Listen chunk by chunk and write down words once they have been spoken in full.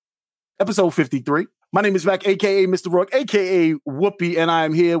episode 53. My name is Mac, a.k.a. Mr. Rourke, a.k.a. Whoopi, and I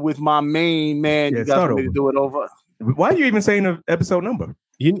am here with my main man. You guys want me to do it over? Why are you even saying the episode number?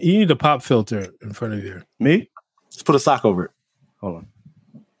 You need a pop filter in front of you. Me? Just put a sock over it. Hold on.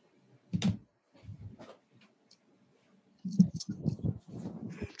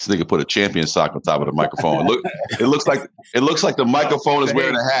 This nigga put a champion sock on top of the microphone. It looks like the microphone is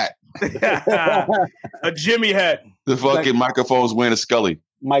wearing a hat. A Jimmy hat. The fucking microphone's wearing a Scully.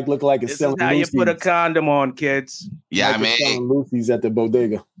 Mike look like it's This selling is how Lucy's. you put a condom on, kids. Yeah, Mike is man. selling Lucy's at the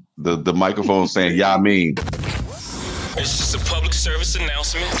bodega. The microphone saying, yeah, I mean. It's just a public service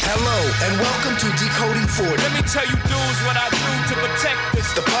announcement. Hello, and welcome to Decoding 40. Let me tell you dudes what I do to protect this.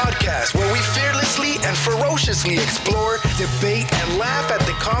 The podcast where we fearlessly and ferociously explore, debate, and laugh at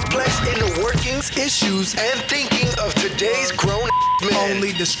the complex inner workings, issues, and thinking of today's grown men.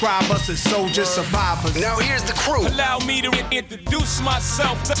 Only describe us as soldiers, survivors. Now here's the crew. Allow me to introduce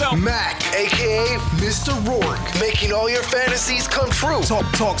myself. Mac, a.k.a. Mr. Rourke, making all your fantasies come true.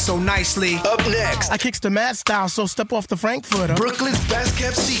 Talk so nicely. Up next, I kicks the mad style, so step off the Frankfurter. Brooklyn's best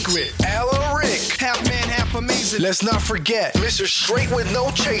kept secret, Alan Rick. Half man, half amazing. Let's not forget Mr. Straight with No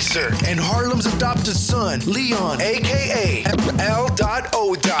Chaser and Harlem's adopted son, Leon, a.k.a.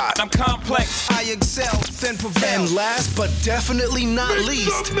 L.O. I'm complex. I excel, then prevail. And last but definitely not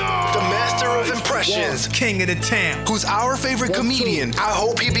least, the master of impressions, King of the town. who's our favorite comedian. I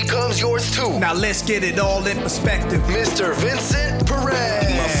hope he becomes yours too. Now let's get it all in perspective. Mr. Vincent Perez.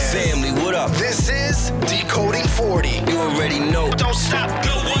 My family, what up? This is Decoding 40. You already know. Don't stop.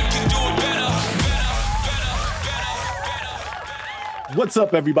 No one can do it better. What's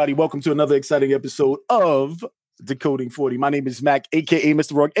up, everybody? Welcome to another exciting episode of Decoding 40. My name is Mac, a.k.a.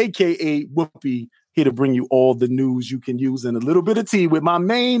 Mr. Rourke, a.k.a. Whoopi, here to bring you all the news you can use and a little bit of tea with my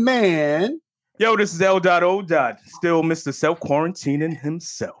main man. Yo, this is L.O. Still Mr. Self-quarantining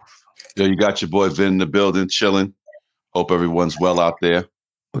himself. Yo, you got your boy Vin in the building, chilling. Hope everyone's well out there.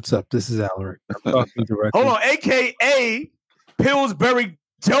 What's up? This is Alaric. I'm talking directly. Hold on, a.k.a. Pillsbury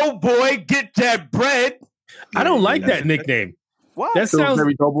Doughboy, get that bread. I don't like that nickname. What? That sounds.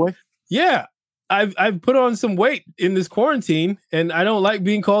 Very Doughboy. Yeah, I've put on some weight in this quarantine, and I don't like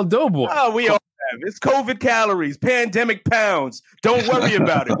being called Doughboy. Oh, we all have. It's COVID calories, pandemic pounds. Don't worry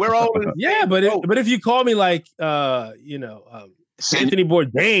about it. We're all in the Yeah, same boat. but if you call me like Anthony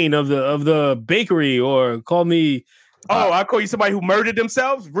Bourdain of the bakery, or call me I call you somebody who murdered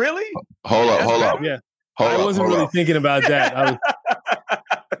themselves? Really? Hold up. yeah. Hold I up, wasn't hold really up. thinking about that. I was,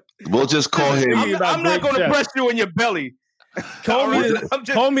 We'll just call him. I'm not going to press you in your belly. call me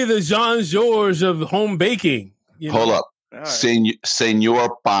the Jean Georges of home baking. You know? Hold up. All right.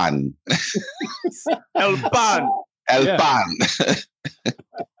 Senor Pan. El Pan. El Yeah. Pan.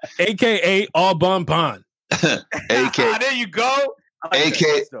 AKA All Bon Bon. AKA, There you go. I like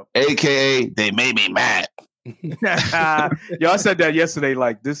AKA, that AKA, they made me mad. stuff. Yo, I said that yesterday.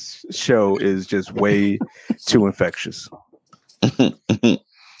 Like, this show is just way too infectious.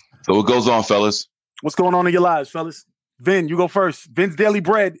 So what goes on, fellas? What's going on in your lives, fellas? Vin, you go first. Vin's Daily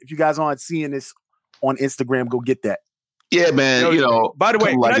Bread. If you guys aren't seeing this on Instagram, go get that. Yeah, man. Yo, You know, by the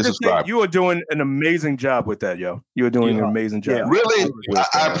way, come can like I and just say, subscribe. you are doing an amazing job with that, yo. You are doing an amazing job. Yeah. Really?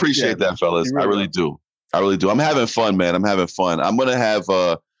 I appreciate Yeah, that, fellas. you really I really do. I really do. I'm having fun, man. I'm having fun. I'm going to have,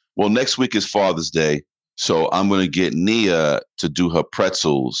 next week is Father's Day. So I'm going to get Nia to do her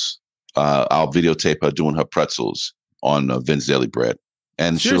pretzels. I'll videotape her doing her pretzels on Vin's Daily Bread.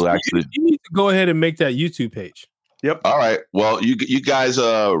 And she'll Seriously, actually... you need to go ahead and make that YouTube page. Yep. All right. Well, you guys,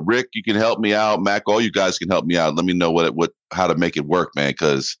 Rick, you can help me out. Mac, all you guys can help me out. Let me know how to make it work, man.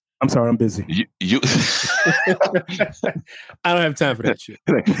 Because I'm sorry, I'm busy. you I don't have time for that shit.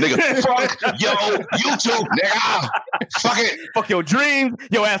 nigga, fuck yo YouTube, nigga. Fuck it. Fuck your dreams,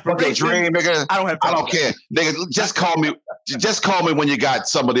 your Fuck your aspirations. dream, nigga. I don't have I time. don't care, nigga. Just call me. Just call me when you got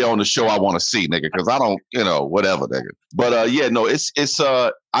somebody on the show I want to see, nigga. Because I don't, whatever, nigga. But it's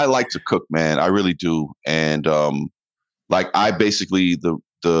I like to cook, man. I really do. And I basically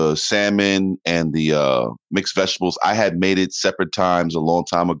the salmon and the mixed vegetables, I had made it separate times a long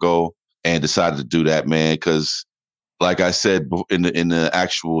time ago and decided to do that, man. Because like I said in the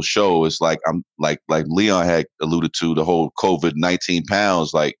actual show, it's like I'm like Leon had alluded to, the whole COVID 19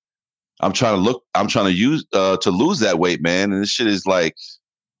 pounds. Like I'm trying to use to lose that weight, man. And this shit is like,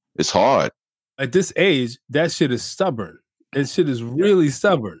 it's hard. At this age, that shit is stubborn. That shit is really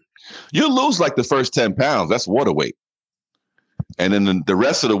stubborn. You lose like the first 10 pounds. That's water weight. And then the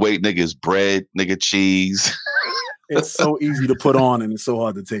rest of the weight, nigga, is bread, nigga, cheese. It's so easy to put on and it's so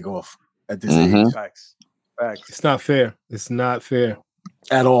hard to take off at this Mhm. age. Facts. It's not fair. It's not fair.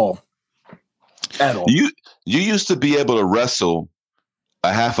 At all. At all. You used to be able to wrestle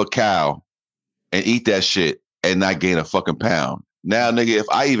a half a cow and eat that shit and not gain a fucking pound. Now, nigga, if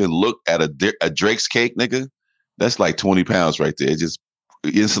I even look at a Drake's cake, nigga, that's like 20 pounds right there. It just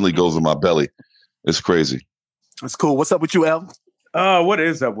instantly goes in my belly. It's crazy. That's cool. What's up with you, L? What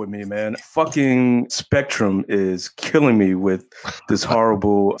is up with me, man? Fucking Spectrum is killing me with this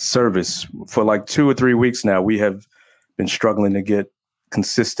horrible service. For like 2 or 3 weeks now, we have been struggling to get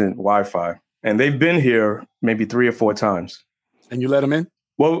consistent Wi-Fi. And they've been here maybe 3 or 4 times. And you let them in?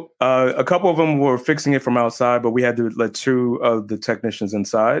 Well, a couple of them were fixing it from outside, but we had to let 2 of the technicians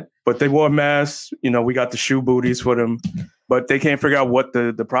inside. But they wore masks. You know, we got the shoe booties for them, but they can't figure out what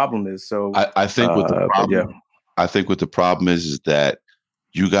the problem is. So I think what the problem, I think what the problem is that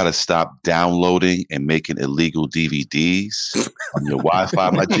you got to stop downloading and making illegal DVDs on your Wi-Fi,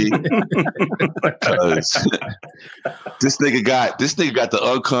 my G. This nigga got the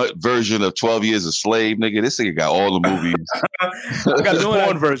uncut version of 12 Years a Slave, nigga. This nigga got all the movies. I got the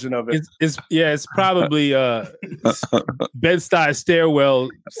porn version of it. It's probably Bed-Stuy Stairwell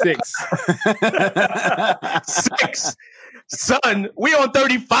 6. 6, son. We on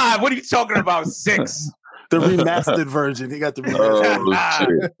 35. What are you talking about? 6. The remastered version. He got the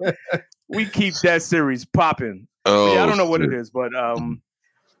remastered. Oh, shit. We keep that series popping. Oh, I don't know what it is, but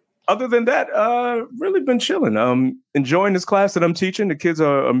other than that, really been chilling. Enjoying this class that I'm teaching. The kids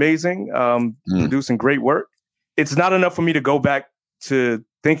are amazing, producing great work. It's not enough for me to go back to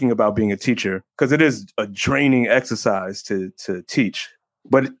thinking about being a teacher because it is a draining exercise to teach.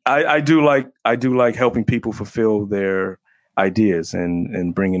 But I do like helping people fulfill their ideas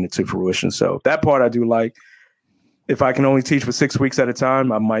and bringing it to fruition. So that part I do like. If I can only teach for 6 weeks at a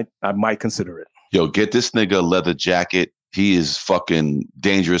time, I might consider it. Yo, get this nigga a leather jacket. He is fucking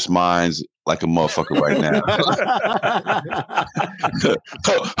Dangerous Minds like a motherfucker right now.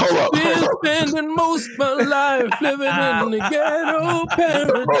 Hold up. Been spending most of my life living in the ghetto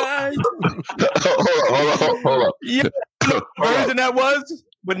paradise. Hold up. Yeah, the version that was,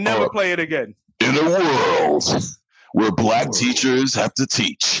 but never play it again. In a world where black teachers have to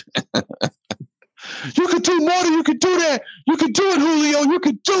teach. You could do more than you could do that. You could do it, Julio. You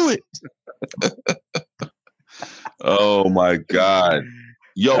could do it. Oh my God.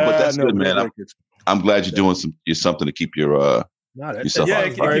 Yo, but that's good, man. I'm glad you're doing something to keep yourself it keeps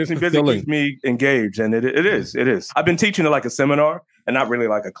me busy, keeps me engaged, and it is. I've been teaching like a seminar and not really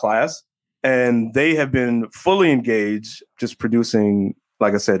like a class, and they have been fully engaged, just producing,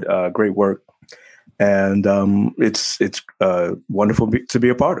 like I said, great work, and it's wonderful to be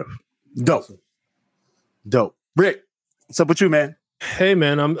a part of. Dope. Rick, what's up with you, man? Hey,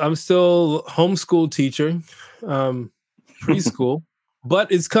 man, I'm still homeschool teacher, preschool,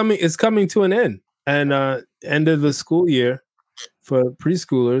 but it's coming to an end, and end of the school year for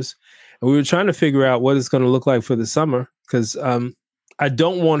preschoolers, and we were trying to figure out what it's going to look like for the summer because I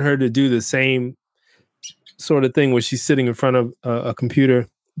don't want her to do the same sort of thing where she's sitting in front of a computer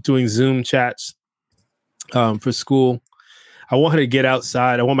doing Zoom chats for school. I want her to get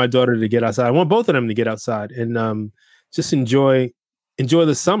outside. I want my daughter to get outside. I want both of them to get outside and just enjoy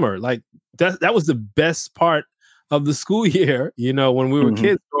the summer. Like that was the best part of the school year, you know, when we were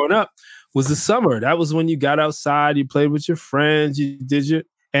kids growing up, was the summer. That was when you got outside, you played with your friends, you did your,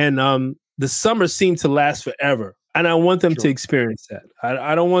 and the summer seemed to last forever. And I want them to experience that.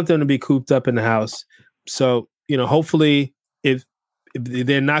 I don't want them to be cooped up in the house. So, you know, hopefully if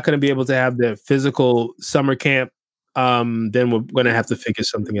they're not going to be able to have their physical summer camp, then we're going to have to figure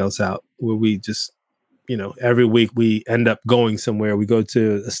something else out where we just, you know, every week we end up going somewhere. We go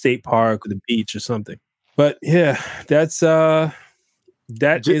to a state park or the beach or something. But yeah, that's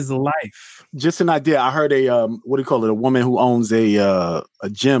is life. Just an idea. I heard a woman who owns a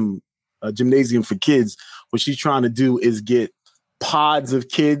gymnasium for kids. What she's trying to do is get pods of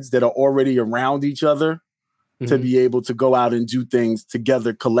kids that are already around each other to be able to go out and do things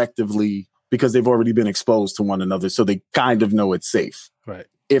together collectively because they've already been exposed to one another. So they kind of know it's safe. Right.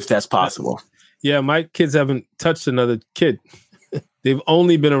 If that's possible. Yeah. My kids haven't touched another kid. They've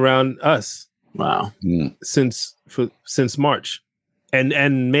only been around us. Wow. Since March.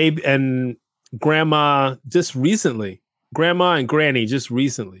 And grandma just recently, grandma and granny just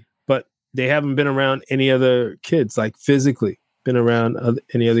recently, but they haven't been around any other kids, like physically been around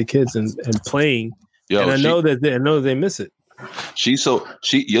any other kids and playing. Yo, and I know that they miss it.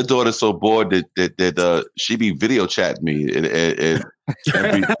 Your daughter's so bored that she be video chatting me and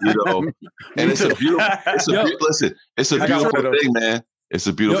you know, and it's a beautiful thing, man. It's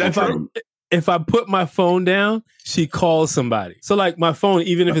a beautiful thing. If I put my phone down, she calls somebody. So like my phone,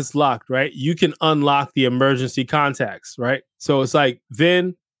 even if it's locked, right? You can unlock the emergency contacts, right? So it's like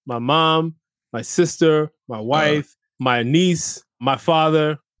Vin, my mom, my sister, my wife, my niece, my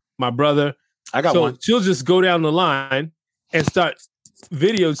father, my brother. I got one. She'll just go down the line and start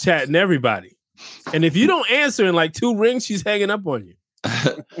video chatting everybody. And if you don't answer in like 2 rings, she's hanging up on you.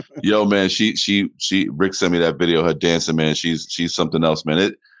 Yo, man, Rick sent me that video, her dancing, man. She's something else,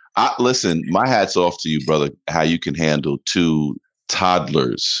 man. Listen, my hat's off to you, brother, how you can handle 2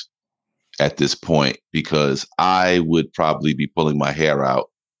 toddlers at this point, because I would probably be pulling my hair out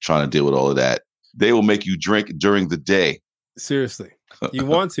trying to deal with all of that. They will make you drink during the day. Seriously. You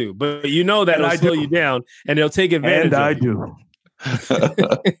want to, but you know that'll slow you down and they'll take advantage of you.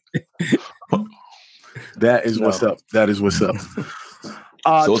 That is what's up. That is what's up.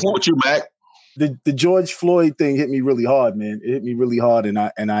 So what's with you, Mac? The George Floyd thing hit me really hard, man. It hit me really hard,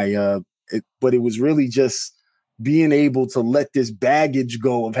 but it was really just being able to let this baggage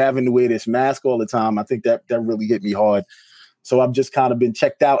go of having to wear this mask all the time. I think that really hit me hard. So I've just kind of been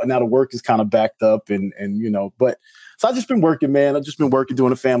checked out, and now the work is kind of backed up, and so I've just been working, man. I've just been working,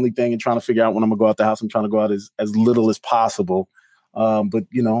 doing a family thing, and trying to figure out when I'm gonna go out the house. I'm trying to go out as little as possible. But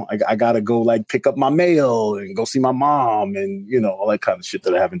I gotta go like pick up my mail and go see my mom and all that kind of shit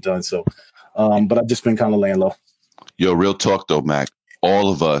that I haven't done. So, but I've just been kind of laying low. Yo, real talk though, Mac.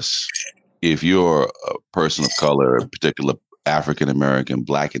 All of us, if you're a person of color, in particular African American,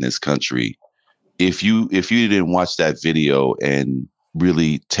 Black in this country, if you didn't watch that video and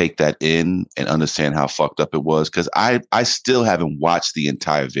really take that in and understand how fucked up it was, because I still haven't watched the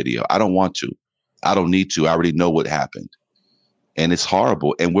entire video. I don't want to. I don't need to. I already know what happened. And it's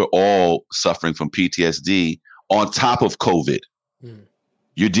horrible. And we're all suffering from PTSD on top of COVID.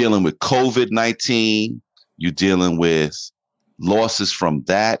 You're dealing with COVID-19. You're dealing with losses from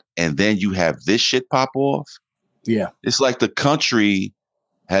that. And then you have this shit pop off. Yeah. It's like the country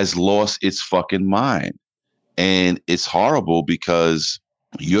has lost its fucking mind. And it's horrible because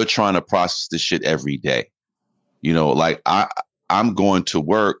you're trying to process this shit every day. Like I'm going to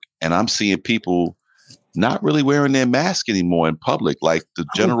work and I'm seeing people not really wearing their mask anymore in public. Like the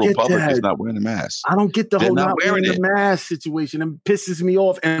general public is not wearing a mask. I don't get the whole not wearing the mask situation. It pisses me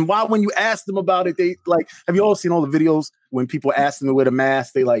off. And why, when you ask them about it, they like, have you all seen all the videos when people ask them to wear the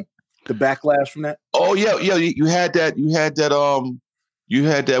mask, they like the backlash from that? Oh yeah. Yeah. You had that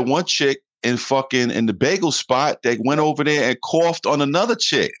one chick in the bagel spot that went over there and coughed on another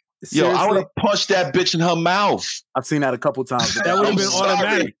chick. Seriously? Yo, I would have punched that bitch in her mouth. I've seen that a couple times. That would have been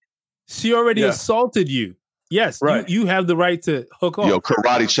automatic. She already assaulted you. Yes, right. You have the right to hook off. Yo,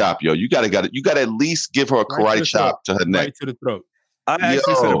 karate chop, yo. You gotta at least give her a karate chop to her neck. Right to the throat. I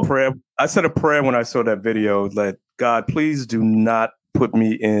actually said a prayer. I said a prayer when I saw that video. Like, God, please do not put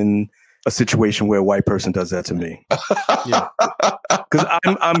me in a situation where a white person does that to me. Because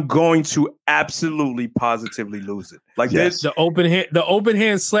I'm going to absolutely positively lose it. Like this, the open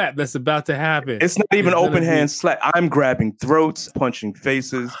hand slap that's about to happen. It's not even open hand slap. I'm grabbing throats, punching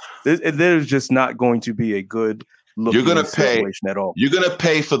faces. There's just not going to be a good situation at all. You're gonna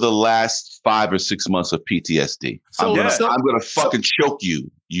pay for the last 5 or 6 months of PTSD. I'm gonna fucking choke you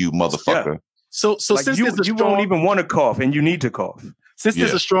motherfucker. Yeah. So like since you won't even want to cough, and you need to cough. Since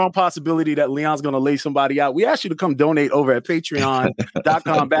there's a strong possibility that Leon's going to lay somebody out, we ask you to come donate over at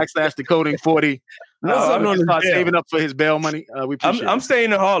patreon.com/decoding40. Saving up for his bail money. We appreciate I'm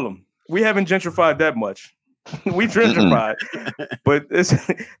staying in Harlem. We haven't gentrified that much. We gentrified, but there's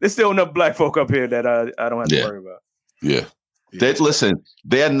still enough black folk up here that I don't have to worry about. Yeah. Listen,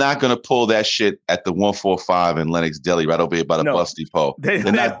 they're not going to pull that shit at the 145 in Lenox Deli right over here by the bus depot.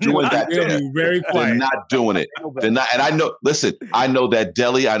 They're not doing that there. Very quiet. They're not doing it. They're not. And I know that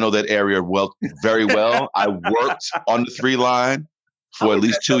deli. I know that area very well. I worked on the 3 line for at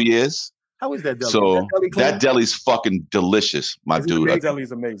least 2 years. How is that deli? So that deli's fucking delicious, my dude. That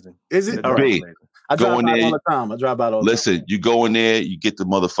deli's amazing. Is it? All right. I drive by all the time. Listen, you go in there, you get the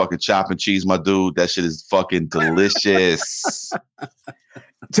motherfucking chop and cheese, my dude. That shit is fucking delicious.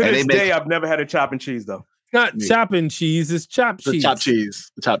 To this day, I've never had a chop and cheese though. Not chop and cheese, it's chopped cheese. Chopped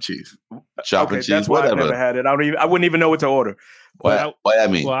cheese. Chopped cheese. Chop and cheese, that's why whatever. I've never had it. I wouldn't even know what to order. What I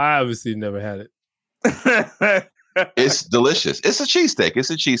mean? Well, I obviously never had it. It's delicious. It's a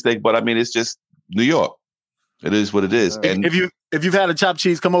cheesesteak. But I mean, it's just New York. It is what it is. And if you've had a chopped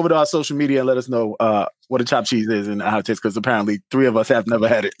cheese, come over to our social media and let us know what a chopped cheese is and how it tastes. Because apparently 3 of us have never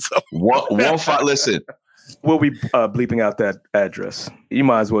had it. So listen, we'll be bleeping out that address. You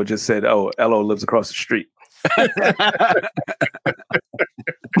might as well just said, "Oh, LO lives across the street." It's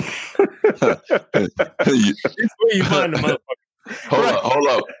where you find the motherfucker. Hold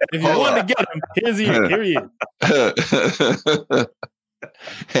up. If you want to get him, here he is.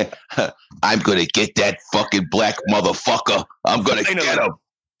 I'm gonna get that fucking black motherfucker. I'm gonna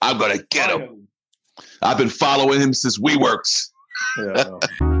get him. I've been following him since WeWorks. Yeah.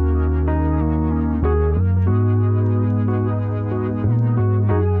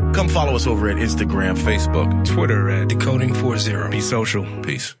 Come follow us over at Instagram, Facebook, Twitter at Decoding40. Be social.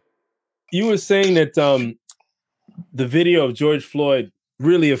 Peace. You were saying that the video of George Floyd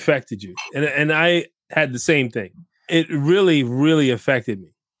really affected you. And I had the same thing. It really, really affected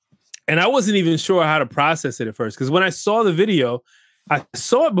me. And I wasn't even sure how to process it at first. Because when I saw the video, I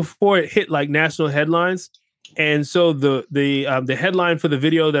saw it before it hit like national headlines. And so the headline for the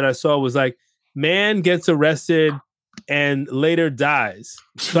video that I saw was like, man gets arrested and later dies.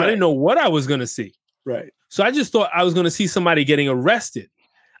 So I didn't know what I was going to see. Right. So I just thought I was going to see somebody getting arrested.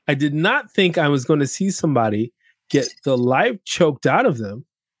 I did not think I was going to see somebody get the life choked out of them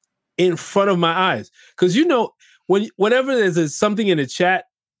in front of my eyes. Because, you know, whenever there's something in the chat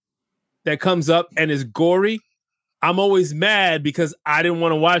that comes up and is gory, I'm always mad because I didn't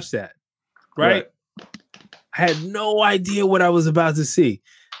want to watch that. Right? I had no idea what I was about to see.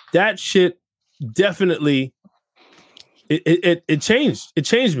 That shit definitely, it changed. It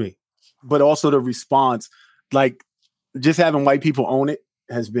changed me. But also the response, like just having white people own it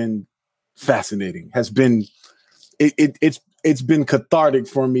has been fascinating. It's been cathartic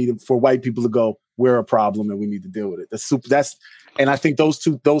for me for white people to go, we're a problem and we need to deal with it. And I think those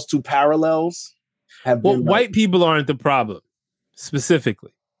two parallels have been. White people aren't the problem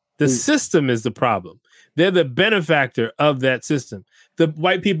specifically. The system is the problem. They're the benefactor of that system. The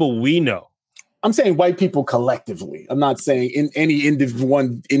white people we know. I'm saying white people collectively. I'm not saying in any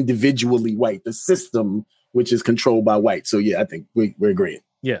one individually white. The system, which is controlled by white. So yeah, I think we're agreeing.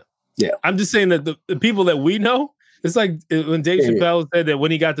 Yeah. Yeah. I'm just saying that the people that we know, it's like when Dave Chappelle said that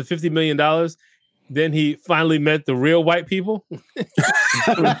when he got to $50 million, then he finally met the real white people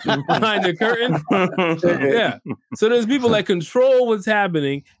behind the curtain. Yeah. So there's people that control what's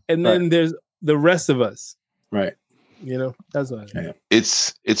happening, and then there's the rest of us. Right. You know, that's what I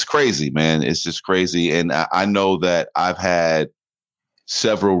It's crazy, man. It's just crazy. And I know that I've had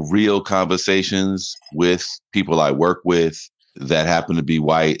several real conversations with people I work with that happen to be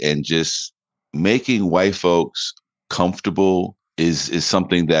white, and just making white folks comfortable is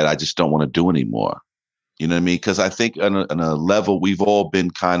something that I just don't want to do anymore. You know what I mean? Because I think on a level, we've all been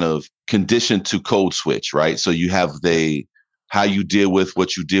kind of conditioned to code switch, right? So you have how you deal with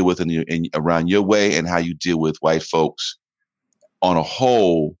what you deal with in around your way, and how you deal with white folks on a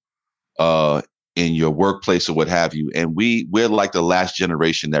whole in your workplace or what have you. And we're like the last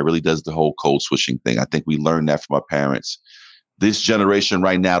generation that really does the whole code switching thing. I think we learned that from our parents. This generation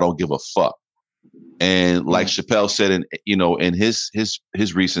right now don't give a fuck. And like Chappelle said in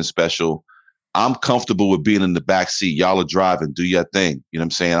his recent special, I'm comfortable with being in the back seat. Y'all are driving, do your thing. You know what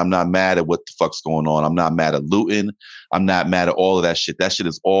I'm saying? I'm not mad at what the fuck's going on. I'm not mad at looting. I'm not mad at all of that shit. That shit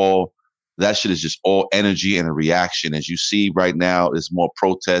is just all energy and a reaction. As you see right now, there's more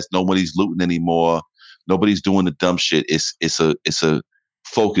protest. Nobody's looting anymore. Nobody's doing the dumb shit. It's a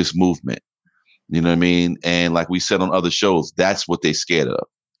focused movement. You know what I mean? And like we said on other shows, that's what they scared of.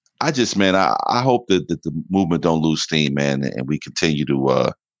 I hope that the movement don't lose steam, man, and we continue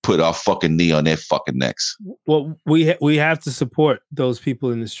to put our fucking knee on their fucking necks. Well, we have to support those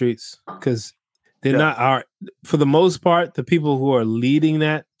people in the streets, because they're not for the most part, the people who are leading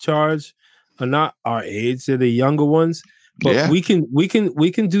that charge are not our age. They're the younger ones. But we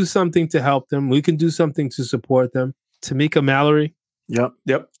can do something to help them. We can do something to support them. Tamika Mallory. Yep.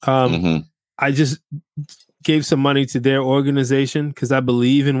 I just gave some money to their organization because I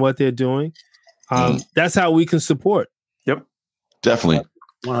believe in what they're doing. That's how we can support. Yep. Definitely.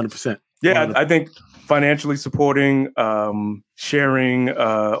 100%. Yeah, I think financially supporting, sharing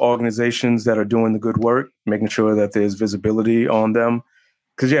organizations that are doing the good work, making sure that there's visibility on them.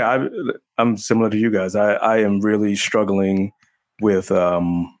 Because I'm similar to you guys. I am really struggling with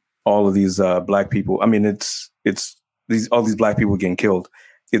all of these black people. I mean, it's all these black people getting killed.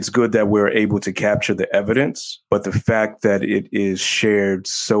 It's good that we're able to capture the evidence, but the fact that it is shared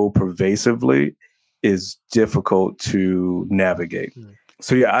so pervasively is difficult to navigate.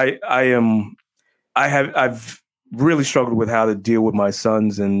 So yeah, I've really struggled with how to deal with my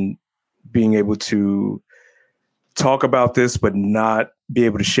sons and being able to talk about this, but not be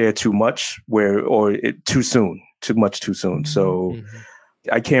able to share too much too soon. So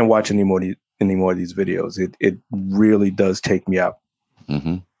I can't watch any more of these videos. It really does take me out.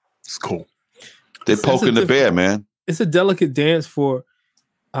 Mm-hmm. It's cool. They're poking the bear, man. It's a delicate dance for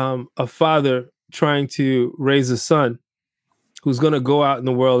a father trying to raise a son who's going to go out in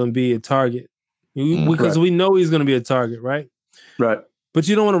the world and be a target. Because we know he's going to be a target, right? Right. But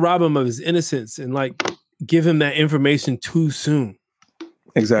you don't want to rob him of his innocence and like give him that information too soon.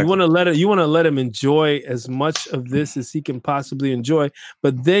 Exactly. You want to let him enjoy as much of this as he can possibly enjoy,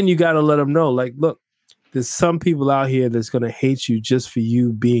 but then you got to let him know, like, look, there's some people out here that's going to hate you just for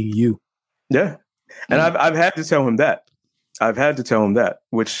you being you. Yeah. And I've had to tell him that.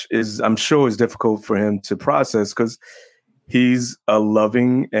 Which is, I'm sure, is difficult for him to process because he's a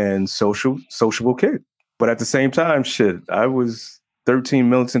loving and sociable kid. But at the same time, shit, I was 13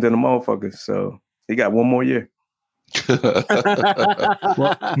 militant in a motherfucker, so he got one more year. Well,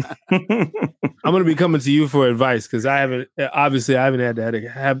 I'm going to be coming to you for advice because I haven't had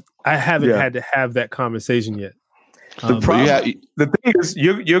to have that conversation yet. The thing is,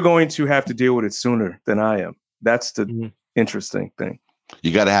 you're going to have to deal with it sooner than I am. That's the interesting thing.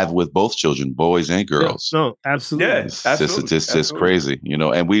 You got to have it with both children, boys and girls. Yeah, no, absolutely. Yeah, It's just crazy, you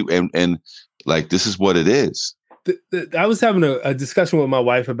know. And like this is what it is. I was having a discussion with my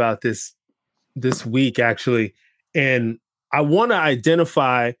wife about this week actually, and I want to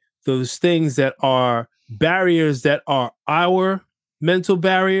identify those things that are barriers that are our mental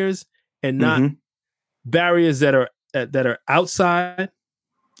barriers and not barriers that are outside.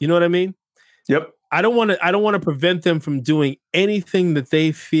 You know what I mean? Yep. I don't want to prevent them from doing anything that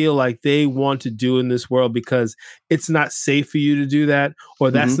they feel like they want to do in this world because it's not safe for you to do that, or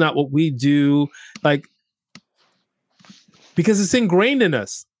that's not what we do. Like, because it's ingrained in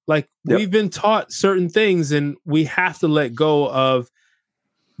us. Like we've been taught certain things, and we have to let go of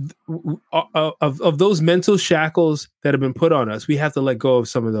those mental shackles that have been put on us. We have to let go of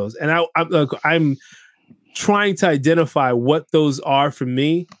some of those. And I'm trying to identify what those are for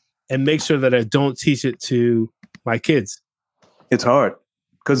me and make sure that I don't teach it to my kids. It's hard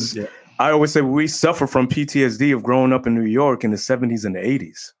because I always say we suffer from PTSD of growing up in New York in the 70s and the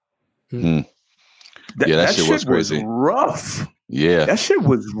 80s. That shit was crazy. Was rough. Yeah. That shit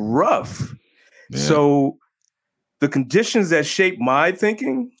was rough. Yeah. So the conditions that shaped my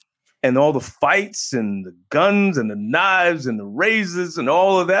thinking and all the fights and the guns and the knives and the razors and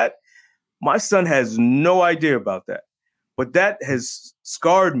all of that, my son has no idea about that. But that has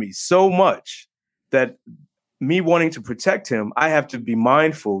scarred me so much that me wanting to protect him, I have to be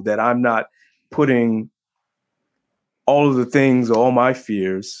mindful that I'm not putting all of the things, all my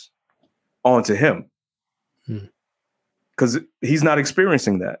fears onto him. Because he's not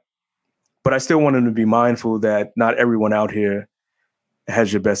experiencing that. But I still want him to be mindful that not everyone out here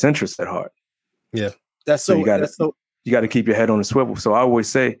has your best interest at heart. Yeah. You got to keep your head on a swivel. So I always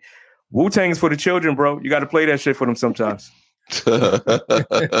say, Wu-Tang is for the children, bro. You got to play that shit for them sometimes. It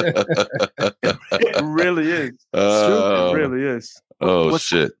really is. It really is.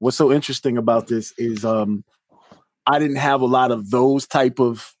 Shit. What's so interesting about this is I didn't have a lot of those type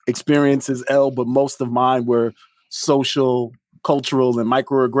of experiences, but most of mine were social, cultural, and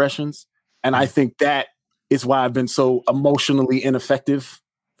microaggressions. And I think that is why I've been so emotionally ineffective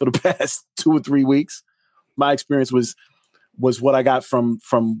for the past 2 or 3 weeks. My experience was what I got from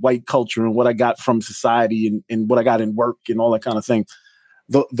white culture and what I got from society and what I got in work and all that kind of thing.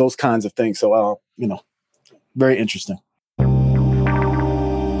 Those kinds of things. So, very interesting.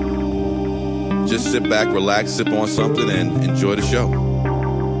 Just sit back, relax, sip on something, and enjoy the show.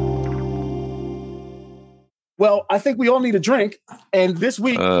 Well, I think we all need a drink. And this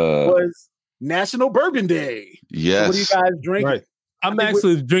week was National Bourbon Day. Yes. So what are you guys drinking? Right. I'm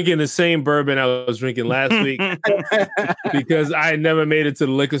actually drinking the same bourbon I was drinking last week because I never made it to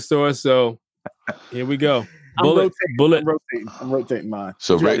the liquor store. So here we go. Bullet. I'm rotating mine.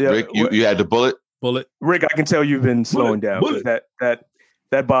 So Rick, you had the bullet? Bullet. Rick, I can tell you've been slowing down.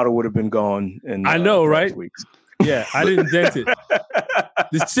 That bottle would have been gone in I know, right? Weeks. Yeah, I didn't dent it.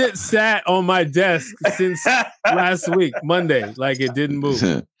 The shit sat on my desk since last week, Monday, like it didn't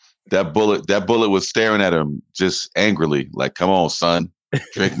move. That bullet was staring at him just angrily, like, "Come on, son,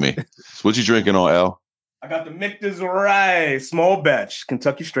 drink me." So what you drinking on, L? I got the Michter's Rye small batch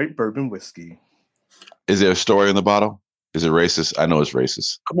Kentucky straight bourbon whiskey. Is there a story in the bottle? Is it racist? I know it's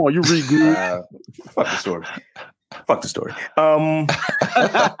racist. Come on, you read good. Fuck the story. Fuck the story.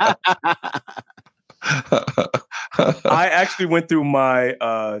 I actually went through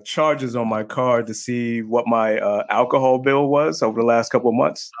my charges on my card to see what my alcohol bill was over the last couple of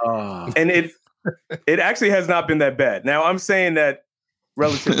months. And it actually has not been that bad. Now, I'm saying that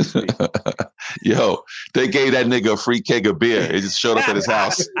relatively speaking. Yo, they gave that nigga a free keg of beer. It just showed up at his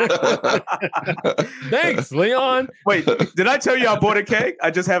house. Thanks, Leon. Wait, did I tell you I bought a keg?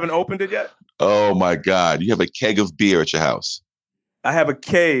 I just haven't opened it yet. Oh, my God. You have a keg of beer at your house. I have a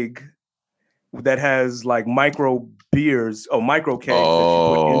keg that has like micro beers or micro kegs.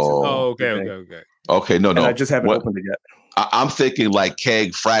 Okay. Okay, no. I just haven't opened it yet. I'm thinking like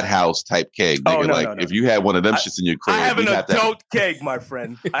keg, frat house type keg. Nigga. No. If you had one of them shits in your crib. I have an adult keg, my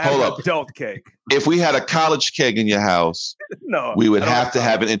friend. I have an adult keg. If we had a college keg in your house, we would have to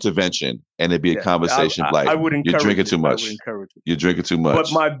have an intervention, and it'd be a conversation I would you're drinking too much. I would encourage it. You're drinking too much.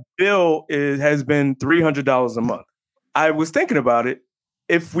 But my bill has been $300 a month. I was thinking about it.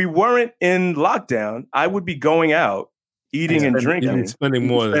 If we weren't in lockdown, I would be going out, eating and drinking, spending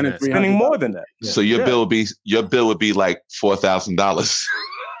more than that. Spending more than that. Yeah. So your bill would be like $4,000.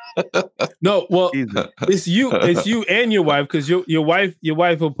 No, well, it's you and your wife, because your wife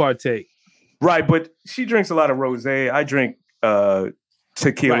will partake. Right, but she drinks a lot of rosé. I drink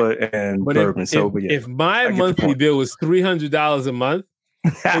tequila and bourbon. If my monthly bill was $300 a month,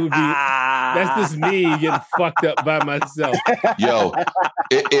 it would be that's just me getting fucked up by myself. Yo,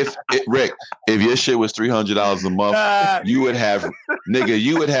 Rick, if your shit was $300 a month, you would have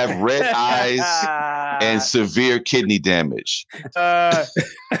red eyes and severe kidney damage.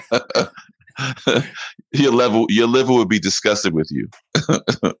 Your liver would be disgusted with you.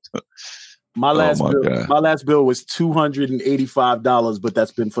 My last bill was $285, but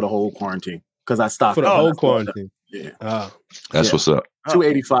that's been for the whole quarantine because I stopped for the whole quarantine. Yeah, that's what's up.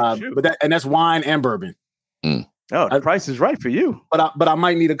 $285, but that's wine and bourbon. Oh, the price is right for you. But I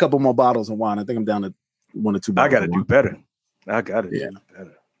might need a couple more bottles of wine. I think I'm down to 1 or 2 bottles. I got to do better. I got to do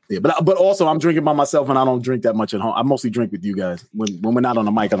better. Yeah, but also I'm drinking by myself and I don't drink that much at home. I mostly drink with you guys. When we're not on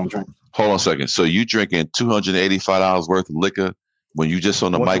the mic, I don't drink. Hold on a second. So you drinking $285 worth of liquor when you just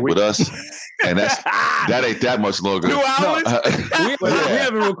on the mic with us, and that ain't that much longer. 2 hours? We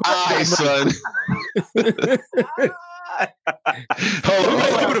haven't recorded. All right, son. Hold on.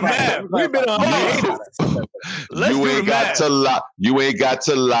 Let's do the math. We've been on. You ain't got to lie. You ain't got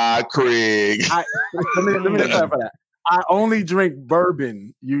to lie, Craig. Let me clarify that. I only drink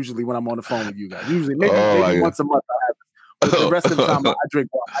bourbon usually when I'm on the phone with you guys. Usually, maybe once a month I have it. But the rest of the time I drink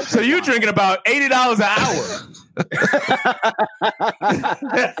wine. So you're drinking about $80 an hour.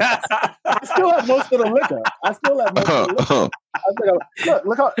 I still have most of the liquor.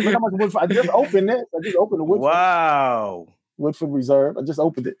 Look how much Woodford. I just opened it. I just opened the Woodford. Wow. Woodford Reserve. I just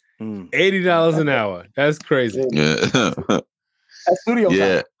opened it. $80 an hour. That's crazy. Yeah. At studio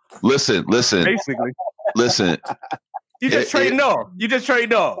time. Listen. Basically. Listen. You just trading off. I'm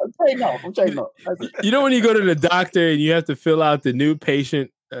trading off. You know when you go to the doctor and you have to fill out the new patient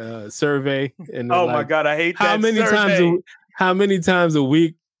survey? And my God, I hate that survey. How many times a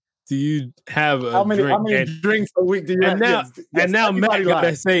week do you have a drink? How many drinks a week do you have? And now Matt got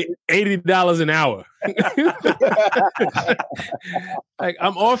to say $80 an hour. Like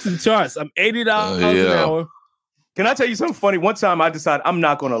I'm off the charts. I'm $80 an hour. Can I tell you something funny? One time I decided I'm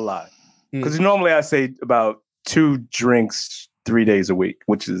not going to lie. Because normally I say about 2 drinks 3 days a week,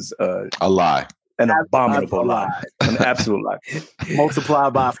 which is a lie. An abominable lie. An absolute lie. Multiply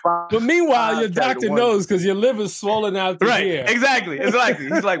by 5. But meanwhile, your doctor knows because your liver's swollen out the ear. Exactly. He's like,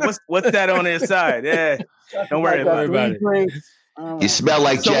 what's that on his side? Yeah. Don't worry about it. You smell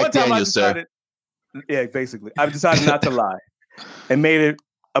like Jack Daniels, sir. Yeah, basically. I've decided not to lie and made it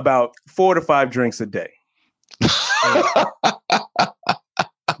about 4 to 5 drinks a day.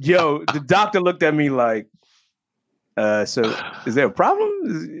 Yo, the doctor looked at me like, so is there a problem?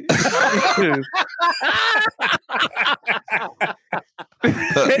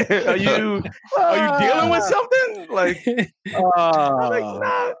 Are you dealing with something? Like,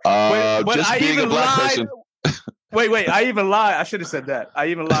 nah. But just I being even a black lied. person. Wait, I even lied. I should have said that. I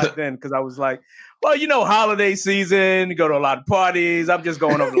even lied then because I was like, well, holiday season, you go to a lot of parties. I'm just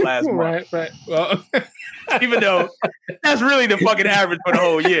going over the last month. Right. Well, even though that's really the fucking average for the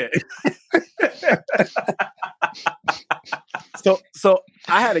whole year. So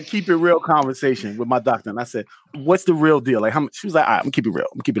I had a keep it real conversation with my doctor, and I said, "What's the real deal? Like, how much?" She was like, "All right, I'm gonna keep it real.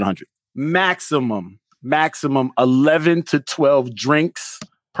 I'm gonna keep it 100. Maximum 11 to 12 drinks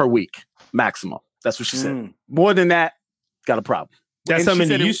per week. Maximum. That's what she said. More than that, got a problem. That's how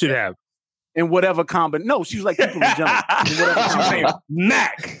many you should have. In whatever combination. No, she was like, people in general. She was saying,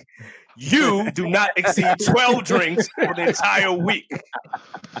 Mac, you do not exceed 12 drinks for the entire week.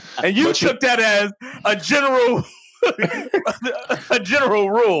 And you took that as a general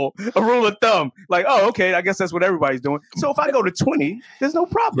rule, a rule of thumb. Like, oh, okay, I guess that's what everybody's doing. So if I go to 20, there's no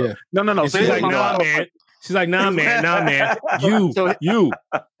problem. Yeah. No. She's like, nah, man. She's like, nah, man.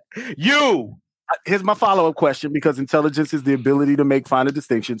 You. Here's my follow-up question, because intelligence is the ability to make finer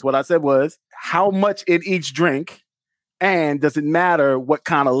distinctions. What I said was, how much in each drink, and does it matter what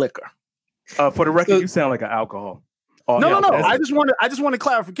kind of liquor? For the record, you sound like an alcohol. No. I just wanted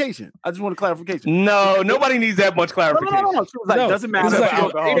clarification. No, nobody needs that much clarification. No. She was like, doesn't matter.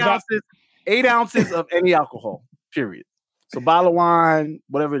 Like 8 ounces. 8 ounces of any alcohol, period. So bottle of wine,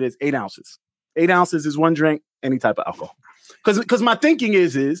 whatever it is, 8 ounces. 8 ounces is one drink, any type of alcohol. Because my thinking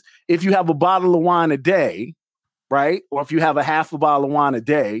is if you have a bottle of wine a day, right? Or if you have a half a bottle of wine a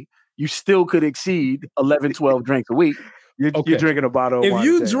day, you still could exceed 11, 12 drinks a week. You're drinking a bottle of If wine.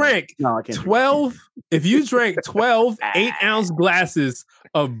 you drank No, I can't. 12, if you drank 12 8-ounce glasses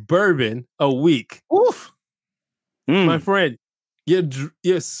of bourbon a week, Oof. my friend,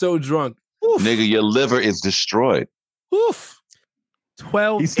 you're so drunk. Oof. Nigga, your liver is destroyed. Oof.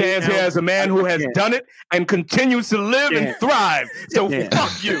 12. He stands here as a man who has done it and continues to live and thrive. So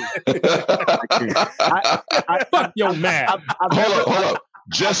fuck you. Fuck your man. Hold up.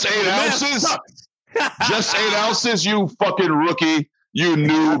 Just 8 ounces? Just 8 ounces, you fucking rookie. You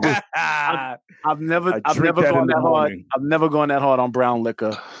noob. I've never gone that hard. I've never gone that hard on brown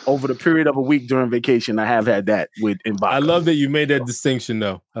liquor over the period of a week during vacation. I have had that with in vodka. I love that you made that distinction,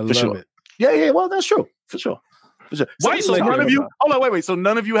 though. I love it. Yeah. Well, that's true for sure. So none of you. Hold on, wait. So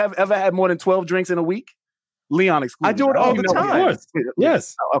none of you have ever had more than 12 drinks in a week? Leon excluded. I do it all the time. Of course.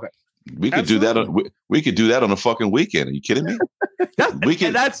 Yes. Oh, okay. We could do that. We could do that on a fucking weekend. Are you kidding me? We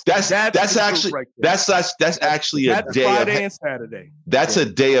can. That's actually a day. Friday and Saturday. That's a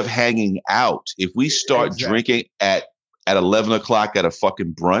day of hanging out. If we start drinking at 11 o'clock at a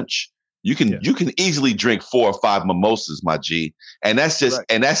fucking brunch, you can easily drink 4 or 5 mimosas, my G. And that's just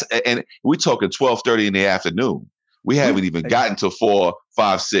and we're talking 12:30 in the afternoon. We haven't even gotten to 4,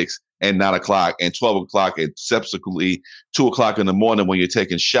 5, 6. And 9 o'clock and 12 o'clock and subsequently 2 o'clock in the morning when you're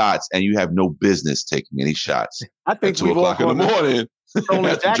taking shots and you have no business taking any shots. I think at 2 o'clock in the morning. You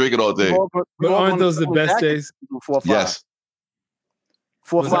have to drink it all day. But aren't those the best days? 4, 5. Yes.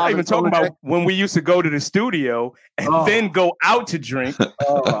 4, 5. I'm not even talking about when we used to go to the studio and then go out to drink. Come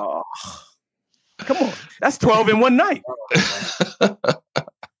on. That's 12 in one night.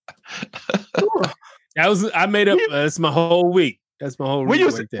 I made up. That's my whole week. That's my whole week.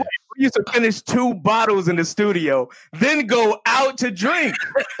 We used to finish 2 bottles in the studio, then go out to drink.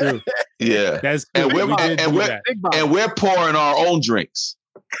 Yeah. That's and we're pouring our own drinks.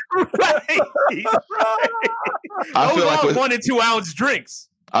 Right. I feel like 1 and 2 ounce drinks.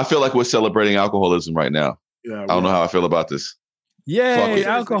 I feel like we're celebrating alcoholism right now. Yeah, I don't know how I feel about this. Yay,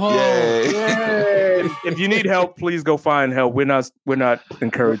 alcohol. Yay. If you need help, please go find help. We're not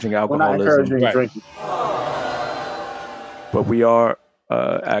encouraging alcoholism. We're not encouraging drinking. But we are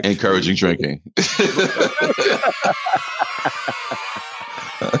actually encouraging drinking.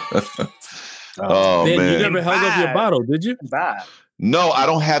 Oh man, man! You never held up your bottle, did you? No, I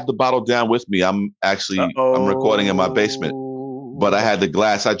don't have the bottle down with me. I'm recording in my basement, but I had the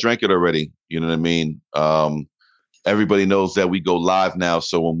glass. I drank it already. You know what I mean? Everybody knows that we go live now,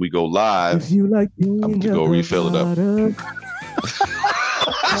 so when we go live, I'm going to go refill it up.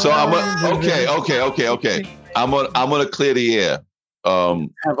 So okay. I'm gonna clear the air. Have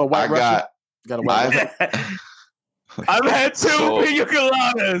a white Russian. Got a white Russian. I've had 2 pina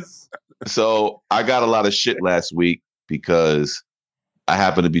coladas. So I got a lot of shit last week because I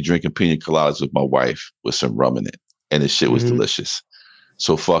happened to be drinking pina coladas with my wife with some rum in it, and the shit was delicious.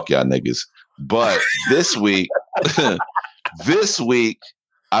 So fuck y'all niggas. But this week,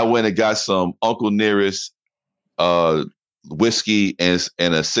 I went and got some Uncle Nearest whiskey and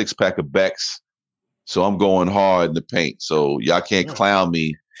a 6-pack of Beck's. So I'm going hard in the paint. So y'all can't clown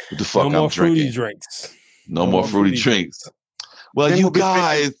me with the fuck I'm drinking. Fruity drinks. No more fruity drinks. Well, you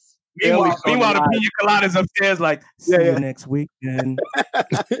guys. Meanwhile, the pina coladas upstairs like, see you next weekend.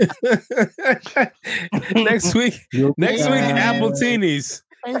 Next week, Appletinis.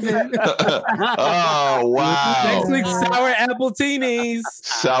 Oh, wow. Next week, sour Appletinis.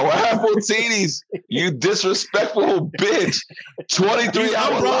 Sour Appletinis. You disrespectful bitch.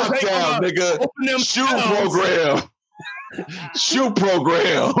 23-hour lockdown, nigga. Shoe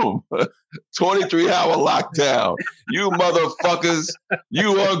program. 23-hour lockdown. You motherfuckers.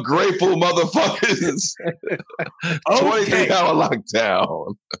 You ungrateful motherfuckers. 23-hour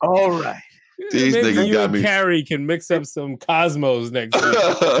lockdown. All right. These niggas got me. Carrie can mix up some Cosmos next week.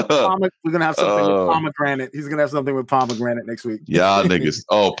 We're gonna have something with pomegranate. He's gonna have something with pomegranate next week. Y'all niggas.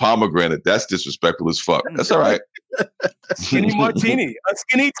 Oh, pomegranate. That's disrespectful as fuck. That's all right. Skinny martini. A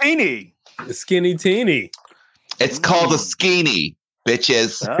skinny teeny. A skinny teeny. It's called a skinny,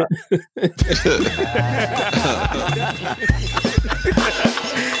 bitches.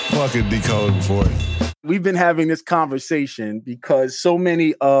 Fucking Decoding 40. We've been having this conversation because so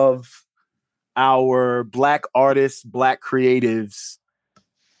many of our Black artists, Black creatives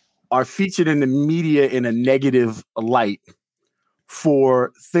are featured in the media in a negative light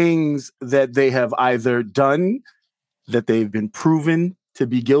for things that they have either done, that they've been proven, to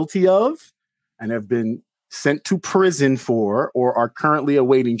be guilty of and have been sent to prison for or are currently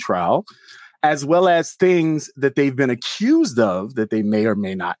awaiting trial, as well as things that they've been accused of that they may or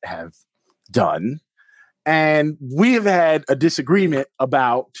may not have done. And we have had a disagreement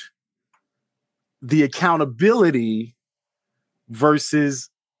about the accountability versus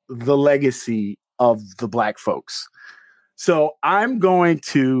the legacy of the Black folks. So I'm going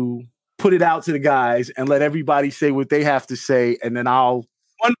to put it out to the guys and let everybody say what they have to say, and then I'll...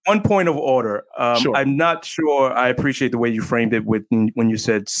 One point of order. Sure. I'm not sure I appreciate the way you framed it when you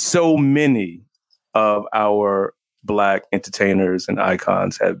said so many of our Black entertainers and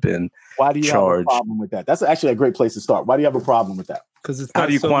icons have been charged. Why do you have a problem with that? That's actually a great place to start. Why do you have a problem with that? Because it's how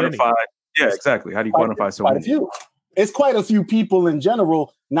do you quantify? Many. Yeah, exactly. How do you quantify so many? It's quite a few people in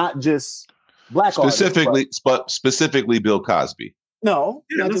general, not just Black specifically, artists, but specifically Bill Cosby. No,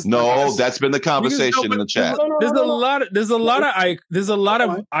 that's been the conversation in the chat. There's a lot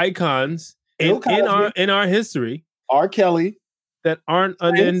of icons in our history. R. Kelly that aren't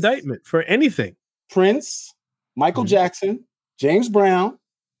an indictment for anything. Prince, Michael Jackson, James Brown,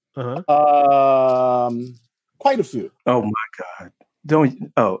 quite a few. Oh my God!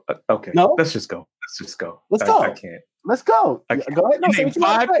 Okay. No, let's just go. Let's go. I can't. Let's go. I can't. Go ahead. No, you named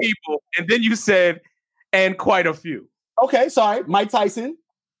 5 people, and then you said, and quite a few. Okay, sorry. Mike Tyson,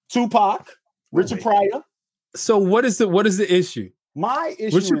 Tupac, Richard Pryor. So what is the issue? My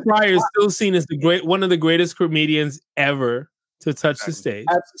issue. Richard Pryor is still seen as one of the greatest comedians ever to touch the stage.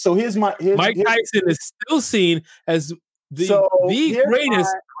 So Mike Tyson is still seen as the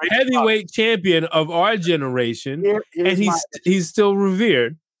greatest heavyweight champion of our generation, and he's still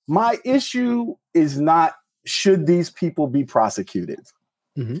revered. My issue is not should these people be prosecuted.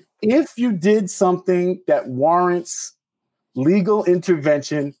 Mm-hmm. If you did something that warrants legal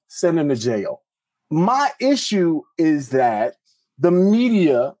intervention, send them to jail. My issue is that the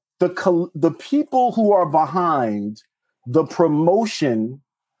media, the people who are behind the promotion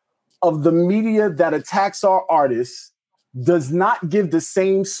of the media that attacks our artists does not give the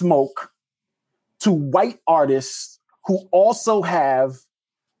same smoke to white artists who also have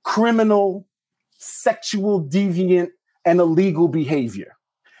criminal, sexual, deviant, and illegal behavior.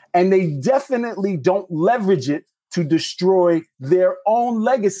 And they definitely don't leverage it to destroy their own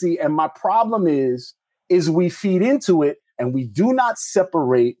legacy. And my problem is we feed into it and we do not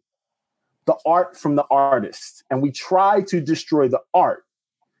separate the art from the artist. And we try to destroy the art.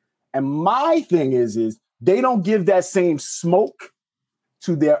 And my thing is they don't give that same smoke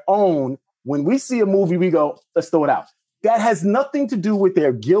to their own. When we see a movie, we go, let's throw it out. That has nothing to do with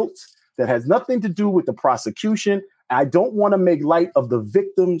their guilt. That has nothing to do with the prosecution. I don't want to make light of the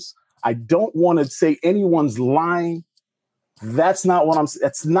victims. I don't want to say anyone's lying. That's not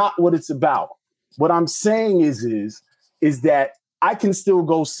what it's about. What I'm saying is that I can still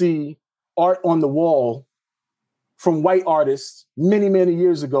go see art on the wall from white artists many, many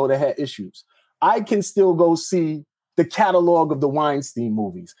years ago that had issues. I can still go see the catalog of the Weinstein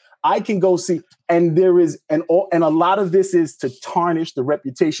movies. I can go see, and there is, and a lot of this is to tarnish the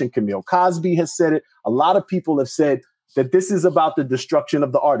reputation. Camille Cosby has said it. A lot of people have said that this is about the destruction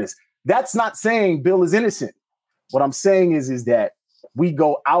of the artist. That's not saying Bill is innocent. What I'm saying is that we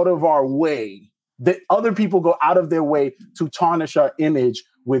go out of our way, that other people go out of their way to tarnish our image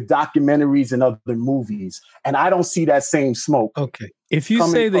with documentaries and other movies. And I don't see that same smoke. Okay. If you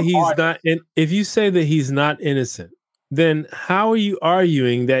say that he's not innocent, then how are you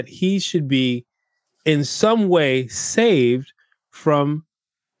arguing that he should be in some way saved from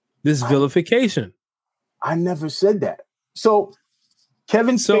this vilification? I never said that. So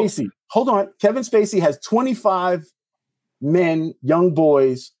Kevin Spacey, hold on. Kevin Spacey has 25 men, young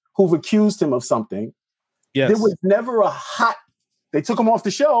boys, who've accused him of something. Yes. There was never they took him off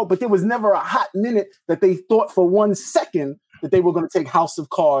the show, but there was never a hot minute that they thought for 1 second that they were going to take House of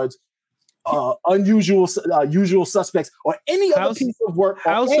Cards, Usual Suspects, or any other piece of work.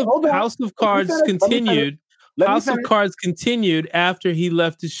 House of Cards continued. House of Cards continued after he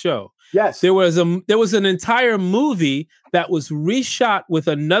left the show. Yes, there was an entire movie that was reshot with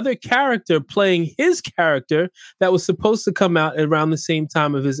another character playing his character that was supposed to come out around the same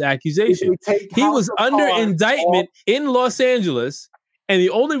time of his accusation. He was under indictment in Los Angeles, and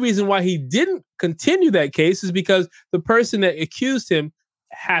the only reason why he didn't continue that case is because the person that accused him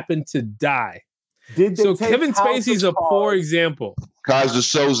happened to die. So Kevin Spacey's a poor example. Kaiser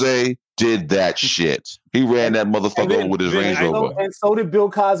Soze did that shit. He ran that motherfucker over with his Range Rover. And so did Bill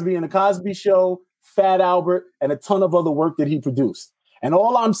Cosby and The Cosby Show, Fat Albert, and a ton of other work that he produced. And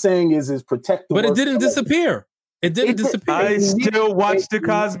all I'm saying is protect the work. But it didn't disappear. It didn't disappear. I still watch The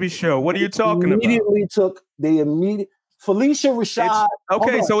Cosby Show. What are you talking about? Felicia Rashad.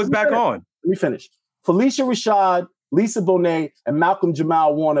 Okay, so it's back on. Let me finish. Felicia Rashad, Lisa Bonet, and Malcolm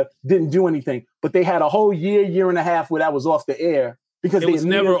Jamal Warner didn't do anything, but they had a whole year and a half where that was off the air because it was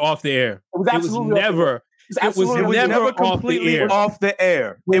never off the air. It was never. It was never completely off the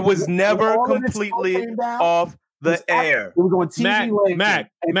air. It was never completely off the air. It was on TV Land.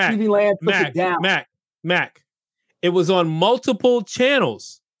 TV Land took it down. Mac. It was on multiple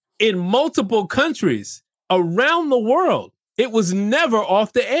channels in multiple countries around the world. It was never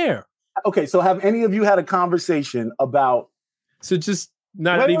off the air. Okay, so have any of you had a conversation about? So just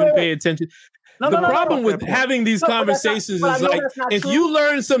not even pay attention. The problem with having these conversations is like, if you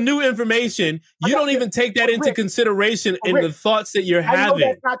learn some new information, you don't even take that into consideration in the thoughts that you're having. I know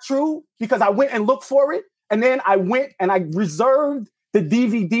that's not true because I went and looked for it. And then I went and I reserved the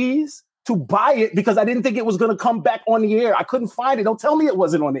DVDs to buy it because I didn't think it was going to come back on the air. I couldn't find it. Don't tell me it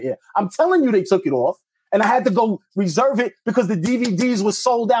wasn't on the air. I'm telling you they took it off. And I had to go reserve it because the DVDs were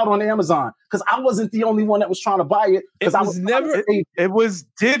sold out on Amazon because I wasn't the only one that was trying to buy it. It was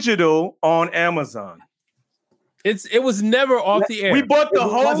digital on Amazon. It was never off the air. We bought the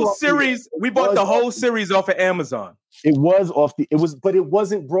whole series. We bought the whole series off of Amazon. It was off but it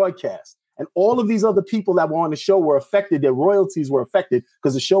wasn't broadcast. And all of these other people that were on the show were affected. Their royalties were affected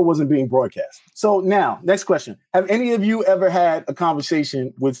because the show wasn't being broadcast. So now, next question. Have any of you ever had a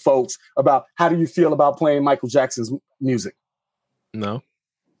conversation with folks about how do you feel about playing Michael Jackson's music? No.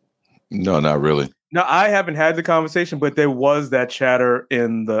 No, not really. No, I haven't had the conversation, but there was that chatter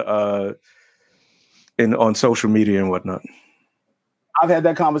in the on social media and whatnot. I've had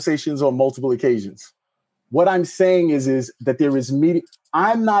that conversations on multiple occasions. What I'm saying is that there is media.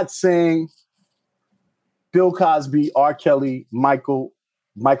 I'm not saying Bill Cosby, R. Kelly, Michael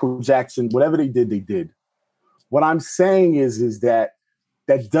Jackson, whatever they did, they did. What I'm saying is that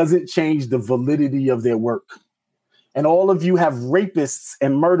doesn't change the validity of their work. And all of you have rapists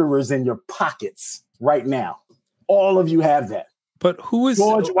and murderers in your pockets right now. All of you have that. But who is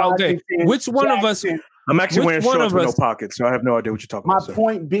okay? Which one Jackson, of us? I'm actually wearing shorts with no pockets, so I have no idea what you're talking about. My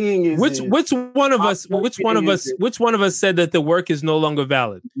point being is which one of us said that the work is no longer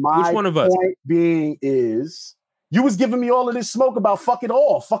valid? Which one of us? My point being is you was giving me all of this smoke about fuck it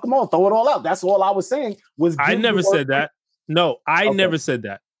all, fuck them all, throw it all out. That's all I was saying. I never said that. No, I never said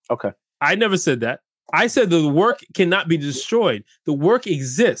that. Okay, I never said that. I said the work cannot be destroyed. The work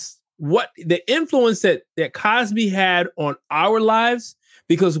exists. What the influence that Cosby had on our lives.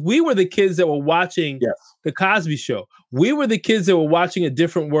 Because we were the kids that were watching The Cosby Show. We were the kids that were watching A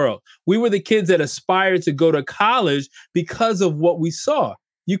Different World. We were the kids that aspired to go to college because of what we saw.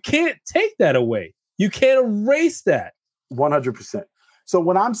 You can't take that away. You can't erase that. 100%. So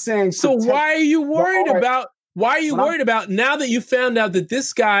what I'm saying... So why are you worried about... Why are you worried about now that you found out that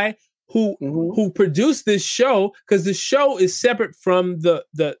this guy who produced this show, because the show is separate from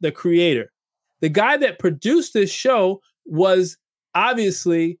the creator. The guy that produced this show was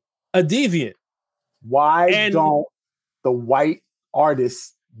obviously a deviant. Why don't the white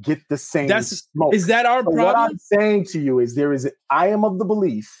artists get the same smoke? Is that our problem? What I'm saying to you is I am of the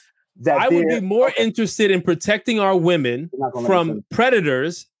belief that I would be more interested in protecting our women from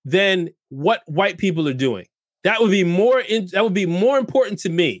predators than what white people are doing. That would be more important to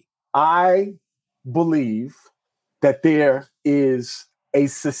me. I believe that there is a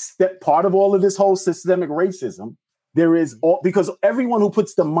part of all of this whole systemic racism. There is because everyone who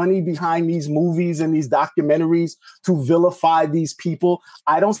puts the money behind these movies and these documentaries to vilify these people,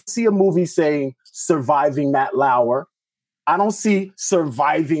 I don't see a movie saying surviving Matt Lauer. I don't see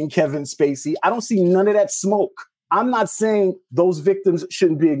surviving Kevin Spacey. I don't see none of that smoke. I'm not saying those victims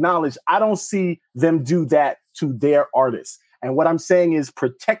shouldn't be acknowledged. I don't see them do that to their artists. And what I'm saying is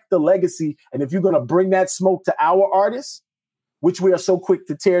protect the legacy. And if you're going to bring that smoke to our artists, which we are so quick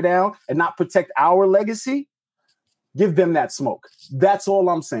to tear down and not protect our legacy, give them that smoke. That's all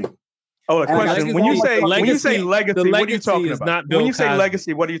I'm saying. Oh, a question. When you say legacy, what are you talking about? When you say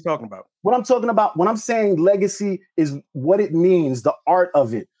legacy, what are you talking about? What I'm talking about, when I'm saying legacy is what it means, the art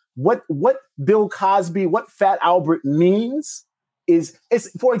of it. What Bill Cosby, what Fat Albert means is,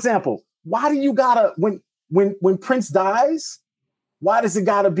 for example, why do you gotta, when Prince dies, why does it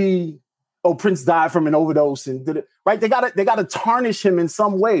gotta be, oh, Prince died from an overdose and did it, right? They gotta tarnish him in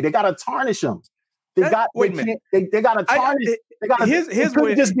some way. They gotta tarnish him. They gotta tarnish. Here's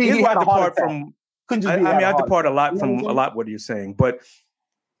where I depart from. I depart a lot from what you're saying. But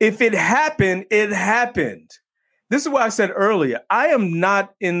if it happened, it happened. This is what I said earlier. I am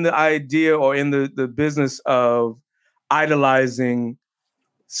not in the idea or in the business of idolizing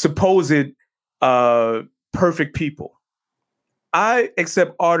supposed perfect people. I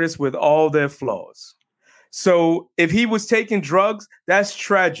accept artists with all their flaws. So if he was taking drugs, that's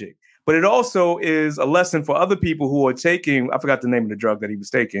tragic. But it also is a lesson for other people who are taking, I forgot the name of the drug that he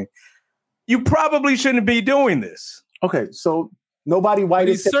was taking. You probably shouldn't be doing this. Okay, so nobody white.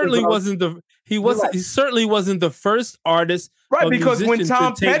 He certainly wasn't the he certainly wasn't the first artist. Right, because when musician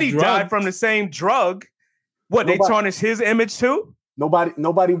Tom to take Petty drugs, died from the same drug, they tarnished his image too?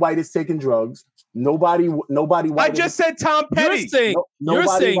 Nobody white is taking drugs. Nobody white. I just said Tom Petty. You're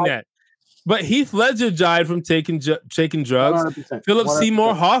saying that. But Heath Ledger died from taking drugs. 100%. Philip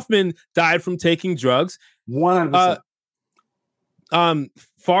Seymour Hoffman died from taking drugs. 100%.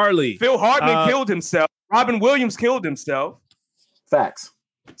 Farley. Phil Hartman killed himself. Robin Williams killed himself. Facts.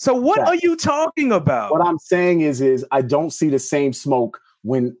 So what are you talking about? What I'm saying is I don't see the same smoke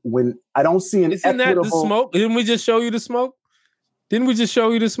when I don't see an Isn't that the smoke? Didn't we just show you the smoke?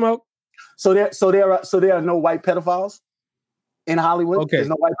 So there are no white pedophiles in Hollywood. Okay. There's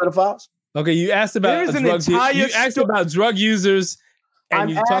no white pedophiles. Okay, you asked about about drug users, and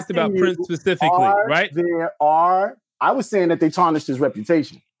you talked about Prince specifically, right? I was saying that they tarnished his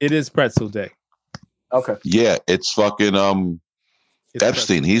reputation. It is Pretzel Day. Okay. Yeah, it's fucking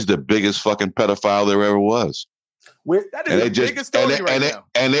Epstein. He's the biggest fucking pedophile there ever was. That is the biggest story right now.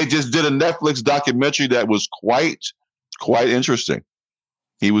 And they just did a Netflix documentary that was quite interesting.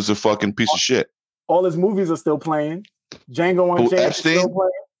 He was a fucking piece of shit. All his movies are still playing. Django Unchained is still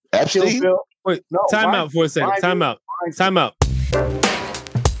playing. Epstein? Wait, time out for a second. Time out.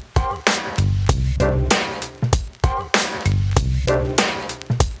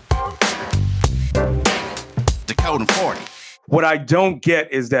 Decoding 40. What I don't get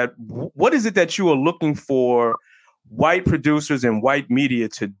is that what is it that you are looking for white producers and white media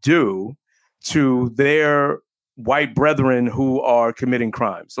to do to their white brethren who are committing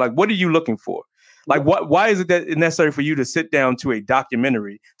crimes? Like, what are you looking for? Like, why is it that it's necessary for you to sit down to a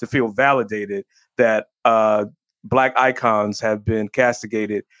documentary to feel validated that Black icons have been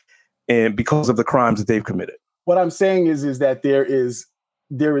castigated and because of the crimes that they've committed? What I'm saying is that there is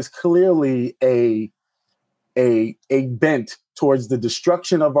clearly a bent towards the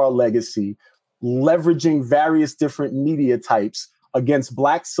destruction of our legacy, leveraging various different media types against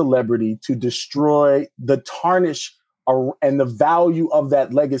Black celebrity to destroy the tarnish and the value of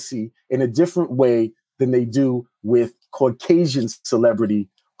that legacy in a different way than they do with Caucasian celebrity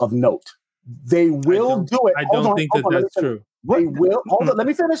of note. They will do it. I don't think that's true. They will. Hold on. Let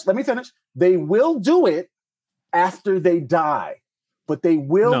me finish. They will do it after they die, but they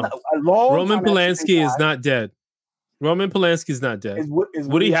will. No. Roman Polanski is not dead. Roman Polanski is not dead. Is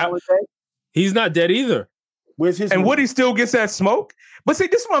Woody Allen dead? He's not dead either. Where's his? And Woody still gets that smoke. But see,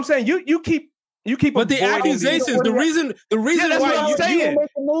 this is what I'm saying. You keep. But the accusations, the reason why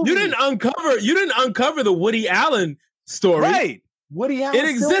you didn't uncover the Woody Allen story. Right. Woody Allen. It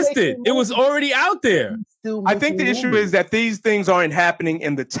existed. It was already out there. I think the issue is that these things aren't happening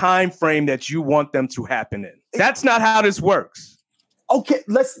in the time frame that you want them to happen in. That's not how this works. Okay,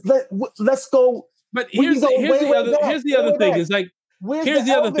 let's go. But here's the other thing. It's like here's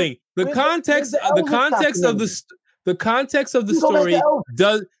the other thing. The context of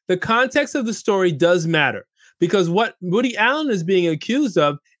the story does matter, because what Woody Allen is being accused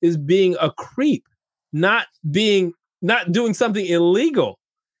of is being a creep, not doing something illegal.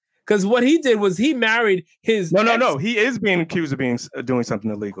 Because what he did was he married his No. He is being accused of doing something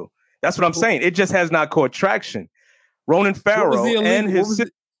illegal. That's what I'm saying. It just has not caught traction. Ronan Farrow and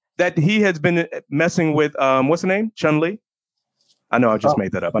that he has been messing with what's her name? Chun-Li. I know I just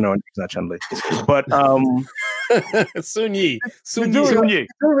made that up. I know it's not Chun-Li, but Sun Yi. You do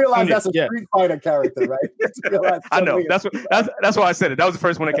realize that's a Street Fighter character, right? I know. That's why I said it. That was the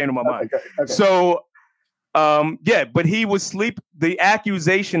first one that came to my mind. Okay. So, but he was the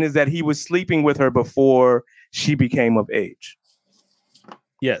accusation is that he was sleeping with her before she became of age.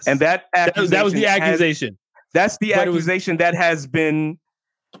 Yes, and that was the accusation. That's the accusation that has been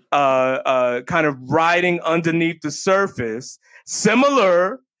kind of riding underneath the surface,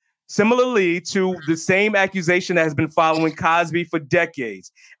 similarly to the same accusation that has been following Cosby for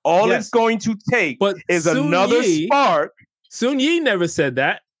decades. All it's going to take is another spark. Sun Yi never said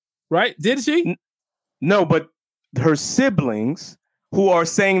that, right? Did she? No, but her siblings, who are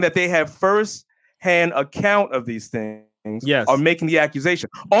saying that they have first-hand account of these things, are making the accusation.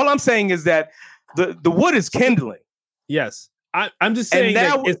 All I'm saying is that the wood is kindling. Yes. I'm just saying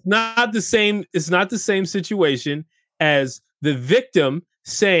that it's not the same. It's not the same situation as the victim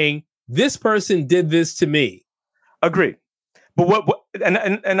saying this person did this to me. Agreed. But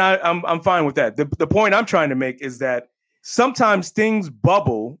I'm fine with that. The point I'm trying to make is that sometimes things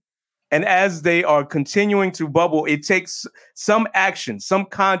bubble And as they are continuing to bubble, it takes some action, some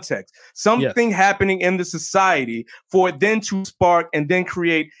context, something happening in the society for it then to spark and then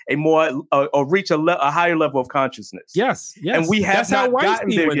create a more or reach a higher level of consciousness. Yes. And we have that's how not gotten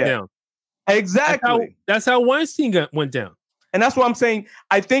Weinstein there went yet. down. Exactly. That's how Weinstein went down. And that's what I'm saying.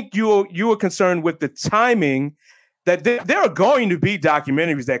 I think you are concerned with the timing that there are going to be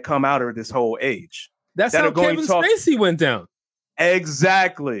documentaries that come out of this whole age. That's how Kevin Spacey went down.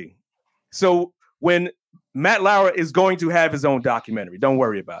 Exactly. So when Matt Lauer is going to have his own documentary, don't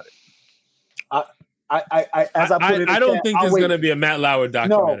worry about it. I don't think there's going to be a Matt Lauer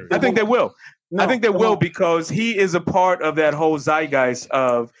documentary. No, I think they will. I think they will because he is a part of that whole zeitgeist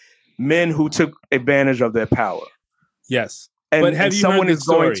of men who took advantage of their power. Yes. And, but have you someone heard is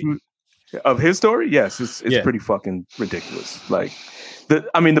going to of his story? Yes, it's pretty fucking ridiculous. Like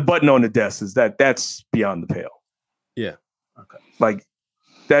the button on the desk is that's beyond the pale. Yeah. Okay. Like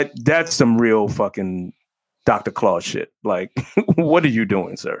that's some real fucking Dr. Claus shit. Like, what are you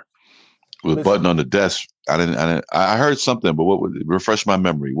doing, sir? With button on the desk. I heard something, but what would refresh my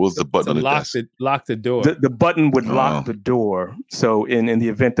memory? What was the button on the desk? Lock the door. The button would lock the door. So in the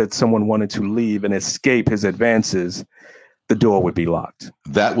event that someone wanted to leave and escape his advances, the door would be locked.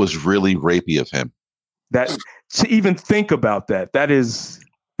 That was really rapey of him. That to even think about that is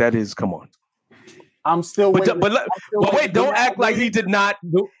come on. I'm still waiting. But wait, don't act like he did not.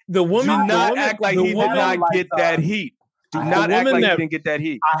 The woman. Do not act like he did not get that heat. Do not act like he didn't get that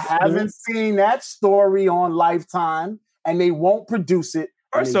heat. I haven't seen that story on Lifetime, and they won't produce it.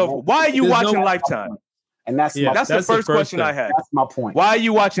 First off, why are you watching Lifetime? And that's that's the first question I had. That's my point. Why are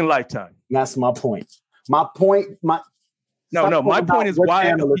you watching Lifetime? That's my point. My point is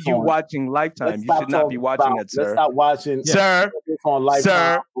why are you watching Lifetime? You should not be watching that, sir. Let's stop watching, sir. On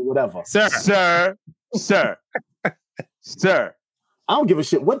Lifetime or whatever, sir. I don't give a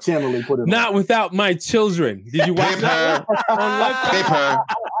shit what channel they put it on. Not without my children. Did you watch that one on Lifetime?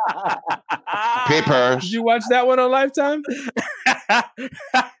 Paper. Did you watch that one on Lifetime?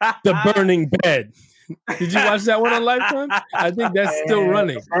 The Burning Bed. Did you watch that one on Lifetime? I think that's still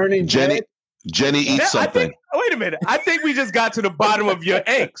running. Burning Jenny eats something. Wait a minute. I think we just got to the bottom of your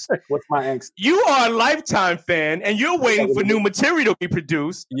angst. What's my angst? You are a Lifetime fan and you're waiting for new material to be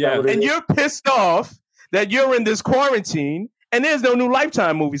produced. Yeah. And you're pissed off that you're in this quarantine and there's no new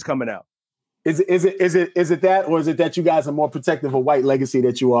Lifetime movies coming out. Is it that, or is it that you guys are more protective of white legacy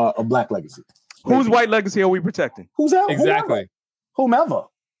that you are a black legacy? Whose white legacy are we protecting? Who's that? Exactly. Whomever.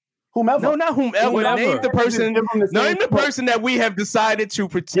 No, not whomever. Name the person. Name the person that we have decided to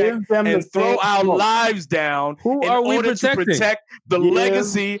protect and throw our lives down in order to protect the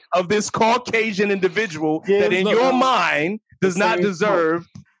legacy of this Caucasian individual that, in your mind, does not deserve.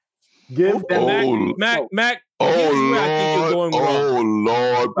 Give them Mac. Oh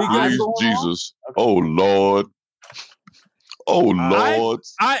Lord, please, Jesus. Oh Lord. Oh Lord.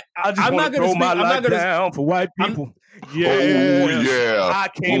 I'm not going to throw my life down for white people. I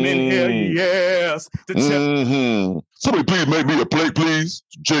came in here, yes. Somebody please make me a plate, please.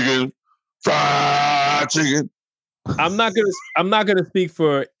 Chicken, fried chicken. I'm not gonna speak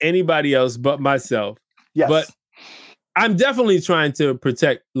for anybody else but myself. Yes. But I'm definitely trying to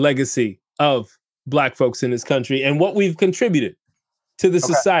protect legacy of Black folks in this country and what we've contributed to the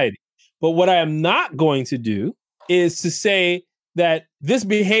society. But what I am not going to do is to say that this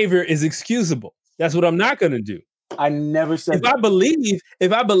behavior is excusable. That's what I'm not going to do. I never said if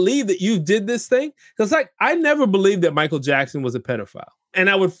I believe that you did this thing, because I never believed that Michael Jackson was a pedophile. And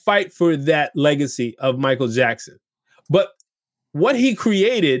I would fight for that legacy of Michael Jackson. But what he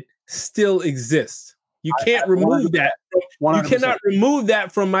created still exists. You can't remove that. 100%. You cannot remove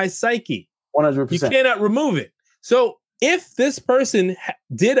that from my psyche. 100%. You cannot remove it. So if this person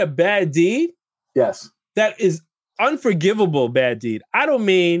did a bad deed, yes, that is unforgivable bad deed. I don't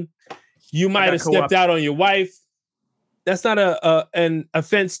mean you might have stepped out on your wife. That's not an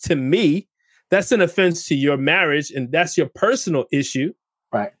offense to me. That's an offense to your marriage, and that's your personal issue.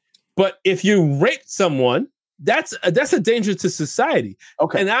 Right. But if you rape someone, that's a danger to society.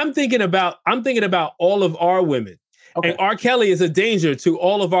 Okay. And I'm thinking about all of our women. Okay. And R. Kelly is a danger to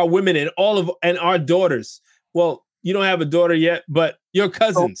all of our women and our daughters. Well, you don't have a daughter yet, but your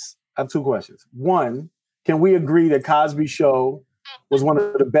cousins. I have two questions. One, can we agree that Cosby Show was one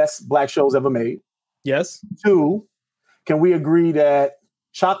of the best Black shows ever made? Yes. Two, can we agree that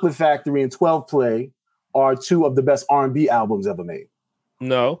Chocolate Factory and 12 Play are two of the best R&B albums ever made?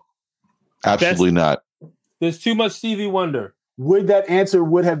 No. Absolutely not. There's too much Stevie Wonder. Would that answer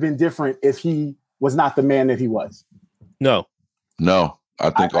would have been different if he was not the man that he was? No.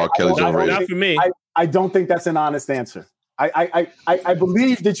 I think R. Kelly's overrated. Not for me. I don't think that's an honest answer. I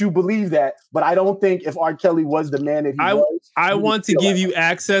believe that you believe that, but I don't think if R. Kelly was the man that he was, I want to give you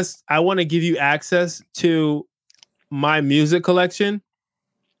access. I want to give you access to my music collection,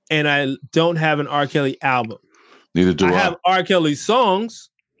 and I don't have an R. Kelly album. Neither do I. I have R. Kelly songs.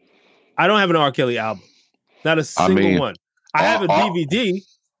 I don't have an R. Kelly album. Not a single one. I have a DVD.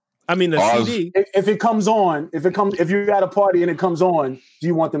 I mean, a CD. If it comes on, if you're at a party and it comes on, do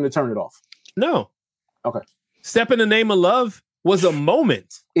you want them to turn it off? No. Okay. Step in the Name of Love was a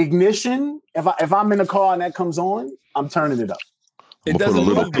moment. Ignition. If I'm in a car and that comes on, I'm turning it up. It doesn't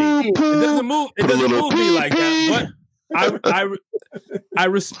move me. It doesn't move. It doesn't move me like that. But I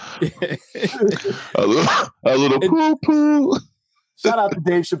a little poo poo. Shout out to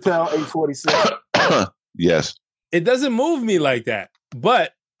Dave Chappelle, 846. Yes. It doesn't move me like that,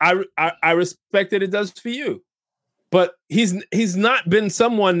 but I respect that it does for you. But he's not been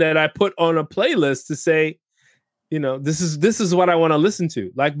someone that I put on a playlist to say, you know, this is what I want to listen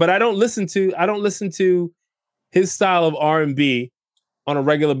to. Like, but I don't listen to his style of R&B on a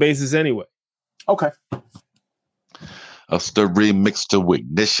regular basis anyway. Okay. Us the remix to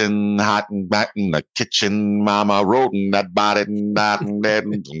Ignition, hot and back in the kitchen. Mama rolling that body, not in that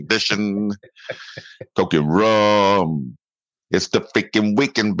condition. Coking rum. It's the freaking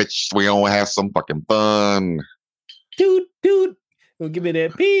weekend, bitch. We gonna have some fucking fun. Dude. Don't give me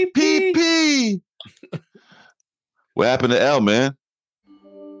that pee. What happened to L, man?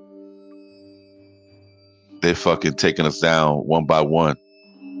 They're fucking taking us down one by one.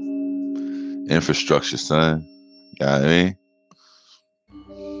 Infrastructure, son. You know what I mean?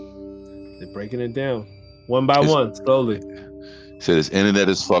 They're breaking it down one by one, slowly. Said his internet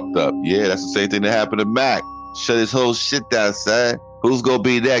is fucked up. Yeah, that's the same thing that happened to Mac. Shut his whole shit down, son. Who's gonna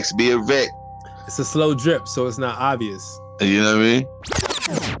be next? Be a Vic. It's a slow drip, so it's not obvious. You know what I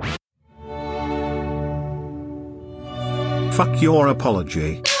mean? Fuck your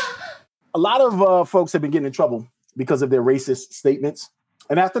apology. A lot of folks have been getting in trouble because of their racist statements.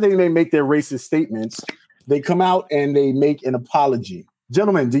 And after they may make their racist statements, they come out and they make an apology.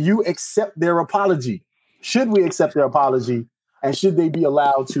 Gentlemen, do you accept their apology? Should we accept their apology? And should they be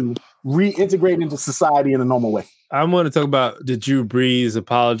allowed to reintegrate into society in a normal way? I want to talk about the Drew Brees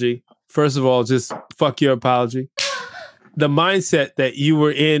apology. First of all, just fuck your apology. The mindset that you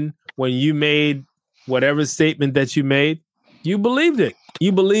were in when you made whatever statement that you made, you believed it.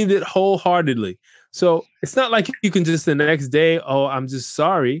 You believed it wholeheartedly. So it's not like you can just the next day, oh, I'm just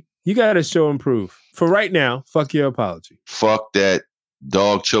sorry. You got to show and prove. For right now, fuck your apology. Fuck that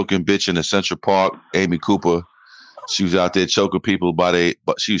dog choking bitch in the Central Park, Amy Cooper. She was out there choking people but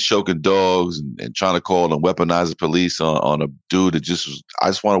she was choking dogs and trying to call and weaponize the police on a dude that just was, I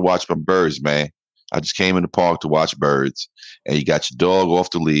just want to watch my birds, man. I just came in the park to watch birds, and you got your dog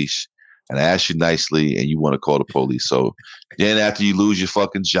off the leash, and I asked you nicely, and you want to call the police. So then after you lose your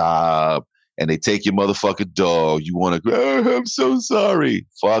fucking job and they take your motherfucking dog, you want to go, oh, I'm so sorry.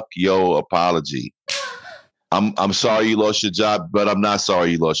 Fuck your apology. I'm sorry you lost your job, but I'm not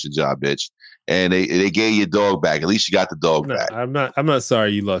sorry you lost your job, bitch. And they gave your dog back. At least you got the dog back. I'm not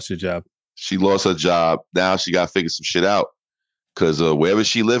sorry you lost your job. She lost her job. Now she got to figure some shit out. Because wherever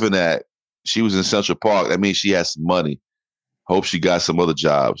she living at, she was in Central Park. That means she has some money. Hope she got some other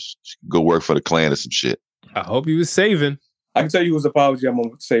jobs. She can go work for the Klan or some shit. I hope he was saving. I can tell you his apology. I'm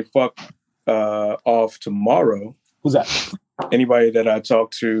going to say fuck off tomorrow. Who's that? Anybody that I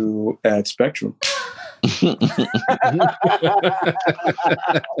talked to at Spectrum.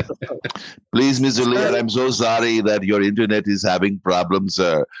 Please, Mr. Leon, I'm so sorry that your internet is having problems,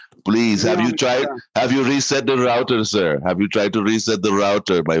 sir. Please, have you reset the router, sir? Have you tried to reset the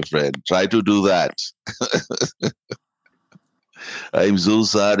router, my friend? Try to do that. I'm so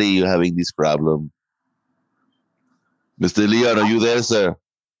sorry you're having this problem. Mr. Leon, are you there, sir?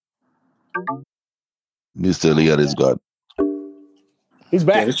 Mr. Leon is gone. He's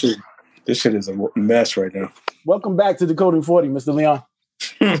back. Yeah, this shit is a mess right now. Welcome back to Decoding 40, Mr. Leon.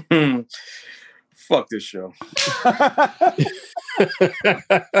 Fuck this show.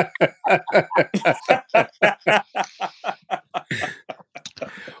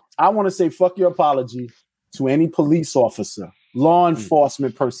 I want to say fuck your apology to any police officer, law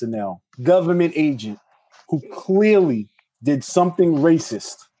enforcement personnel, government agent who clearly did something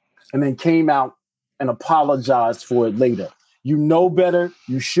racist and then came out and apologized for it later. You know better,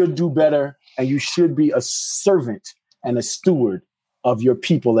 you should do better, and you should be a servant and a steward of your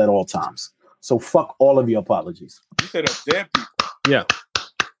people at all times. So fuck all of your apologies. You said of dead people. Yeah.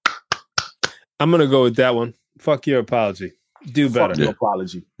 I'm going to go with that one. Fuck your apology. Do better. Fuck your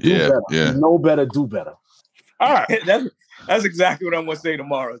apology. Do better. Yeah. You know better, do better. All right. That's exactly what I'm going to say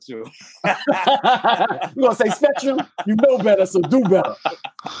tomorrow, too. You're going to say Spectrum? You know better, so do better.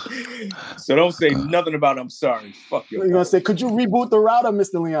 So don't say nothing about I'm sorry. Fuck you. You're going to say, could you reboot the router,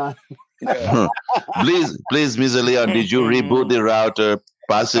 Mr. Leon? Please, Mr. Leon, did you reboot the router?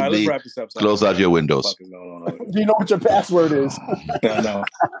 Possibly close out your windows. Do you know what your password is? No.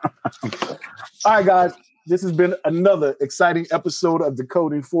 All right, guys. This has been another exciting episode of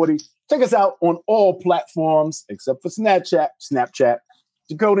Decoding 40. Check us out on all platforms except for Snapchat,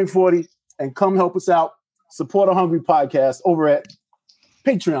 Decoding 40, and come help us out. Support a Hungry Podcast over at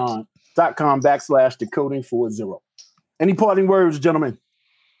patreon.com/decoding40. Any parting words, gentlemen?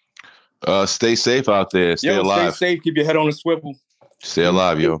 Stay safe out there. Stay alive. Stay safe. Keep your head on a swivel. Stay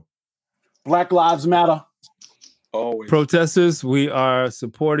alive, yo. Black Lives Matter. Always. Protesters, we are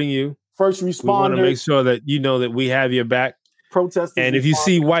supporting you. First responders. We want to make sure that you know that we have your back. Protesters. And if you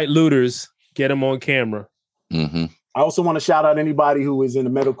see white looters, get them on camera. Mm-hmm. I also want to shout out anybody who is in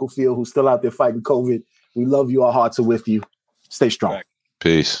the medical field who's still out there fighting COVID. We love you. Our hearts are with you. Stay strong.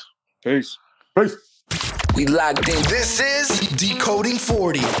 Peace. Peace. We locked in. This is Decoding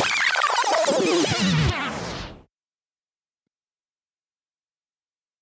 40.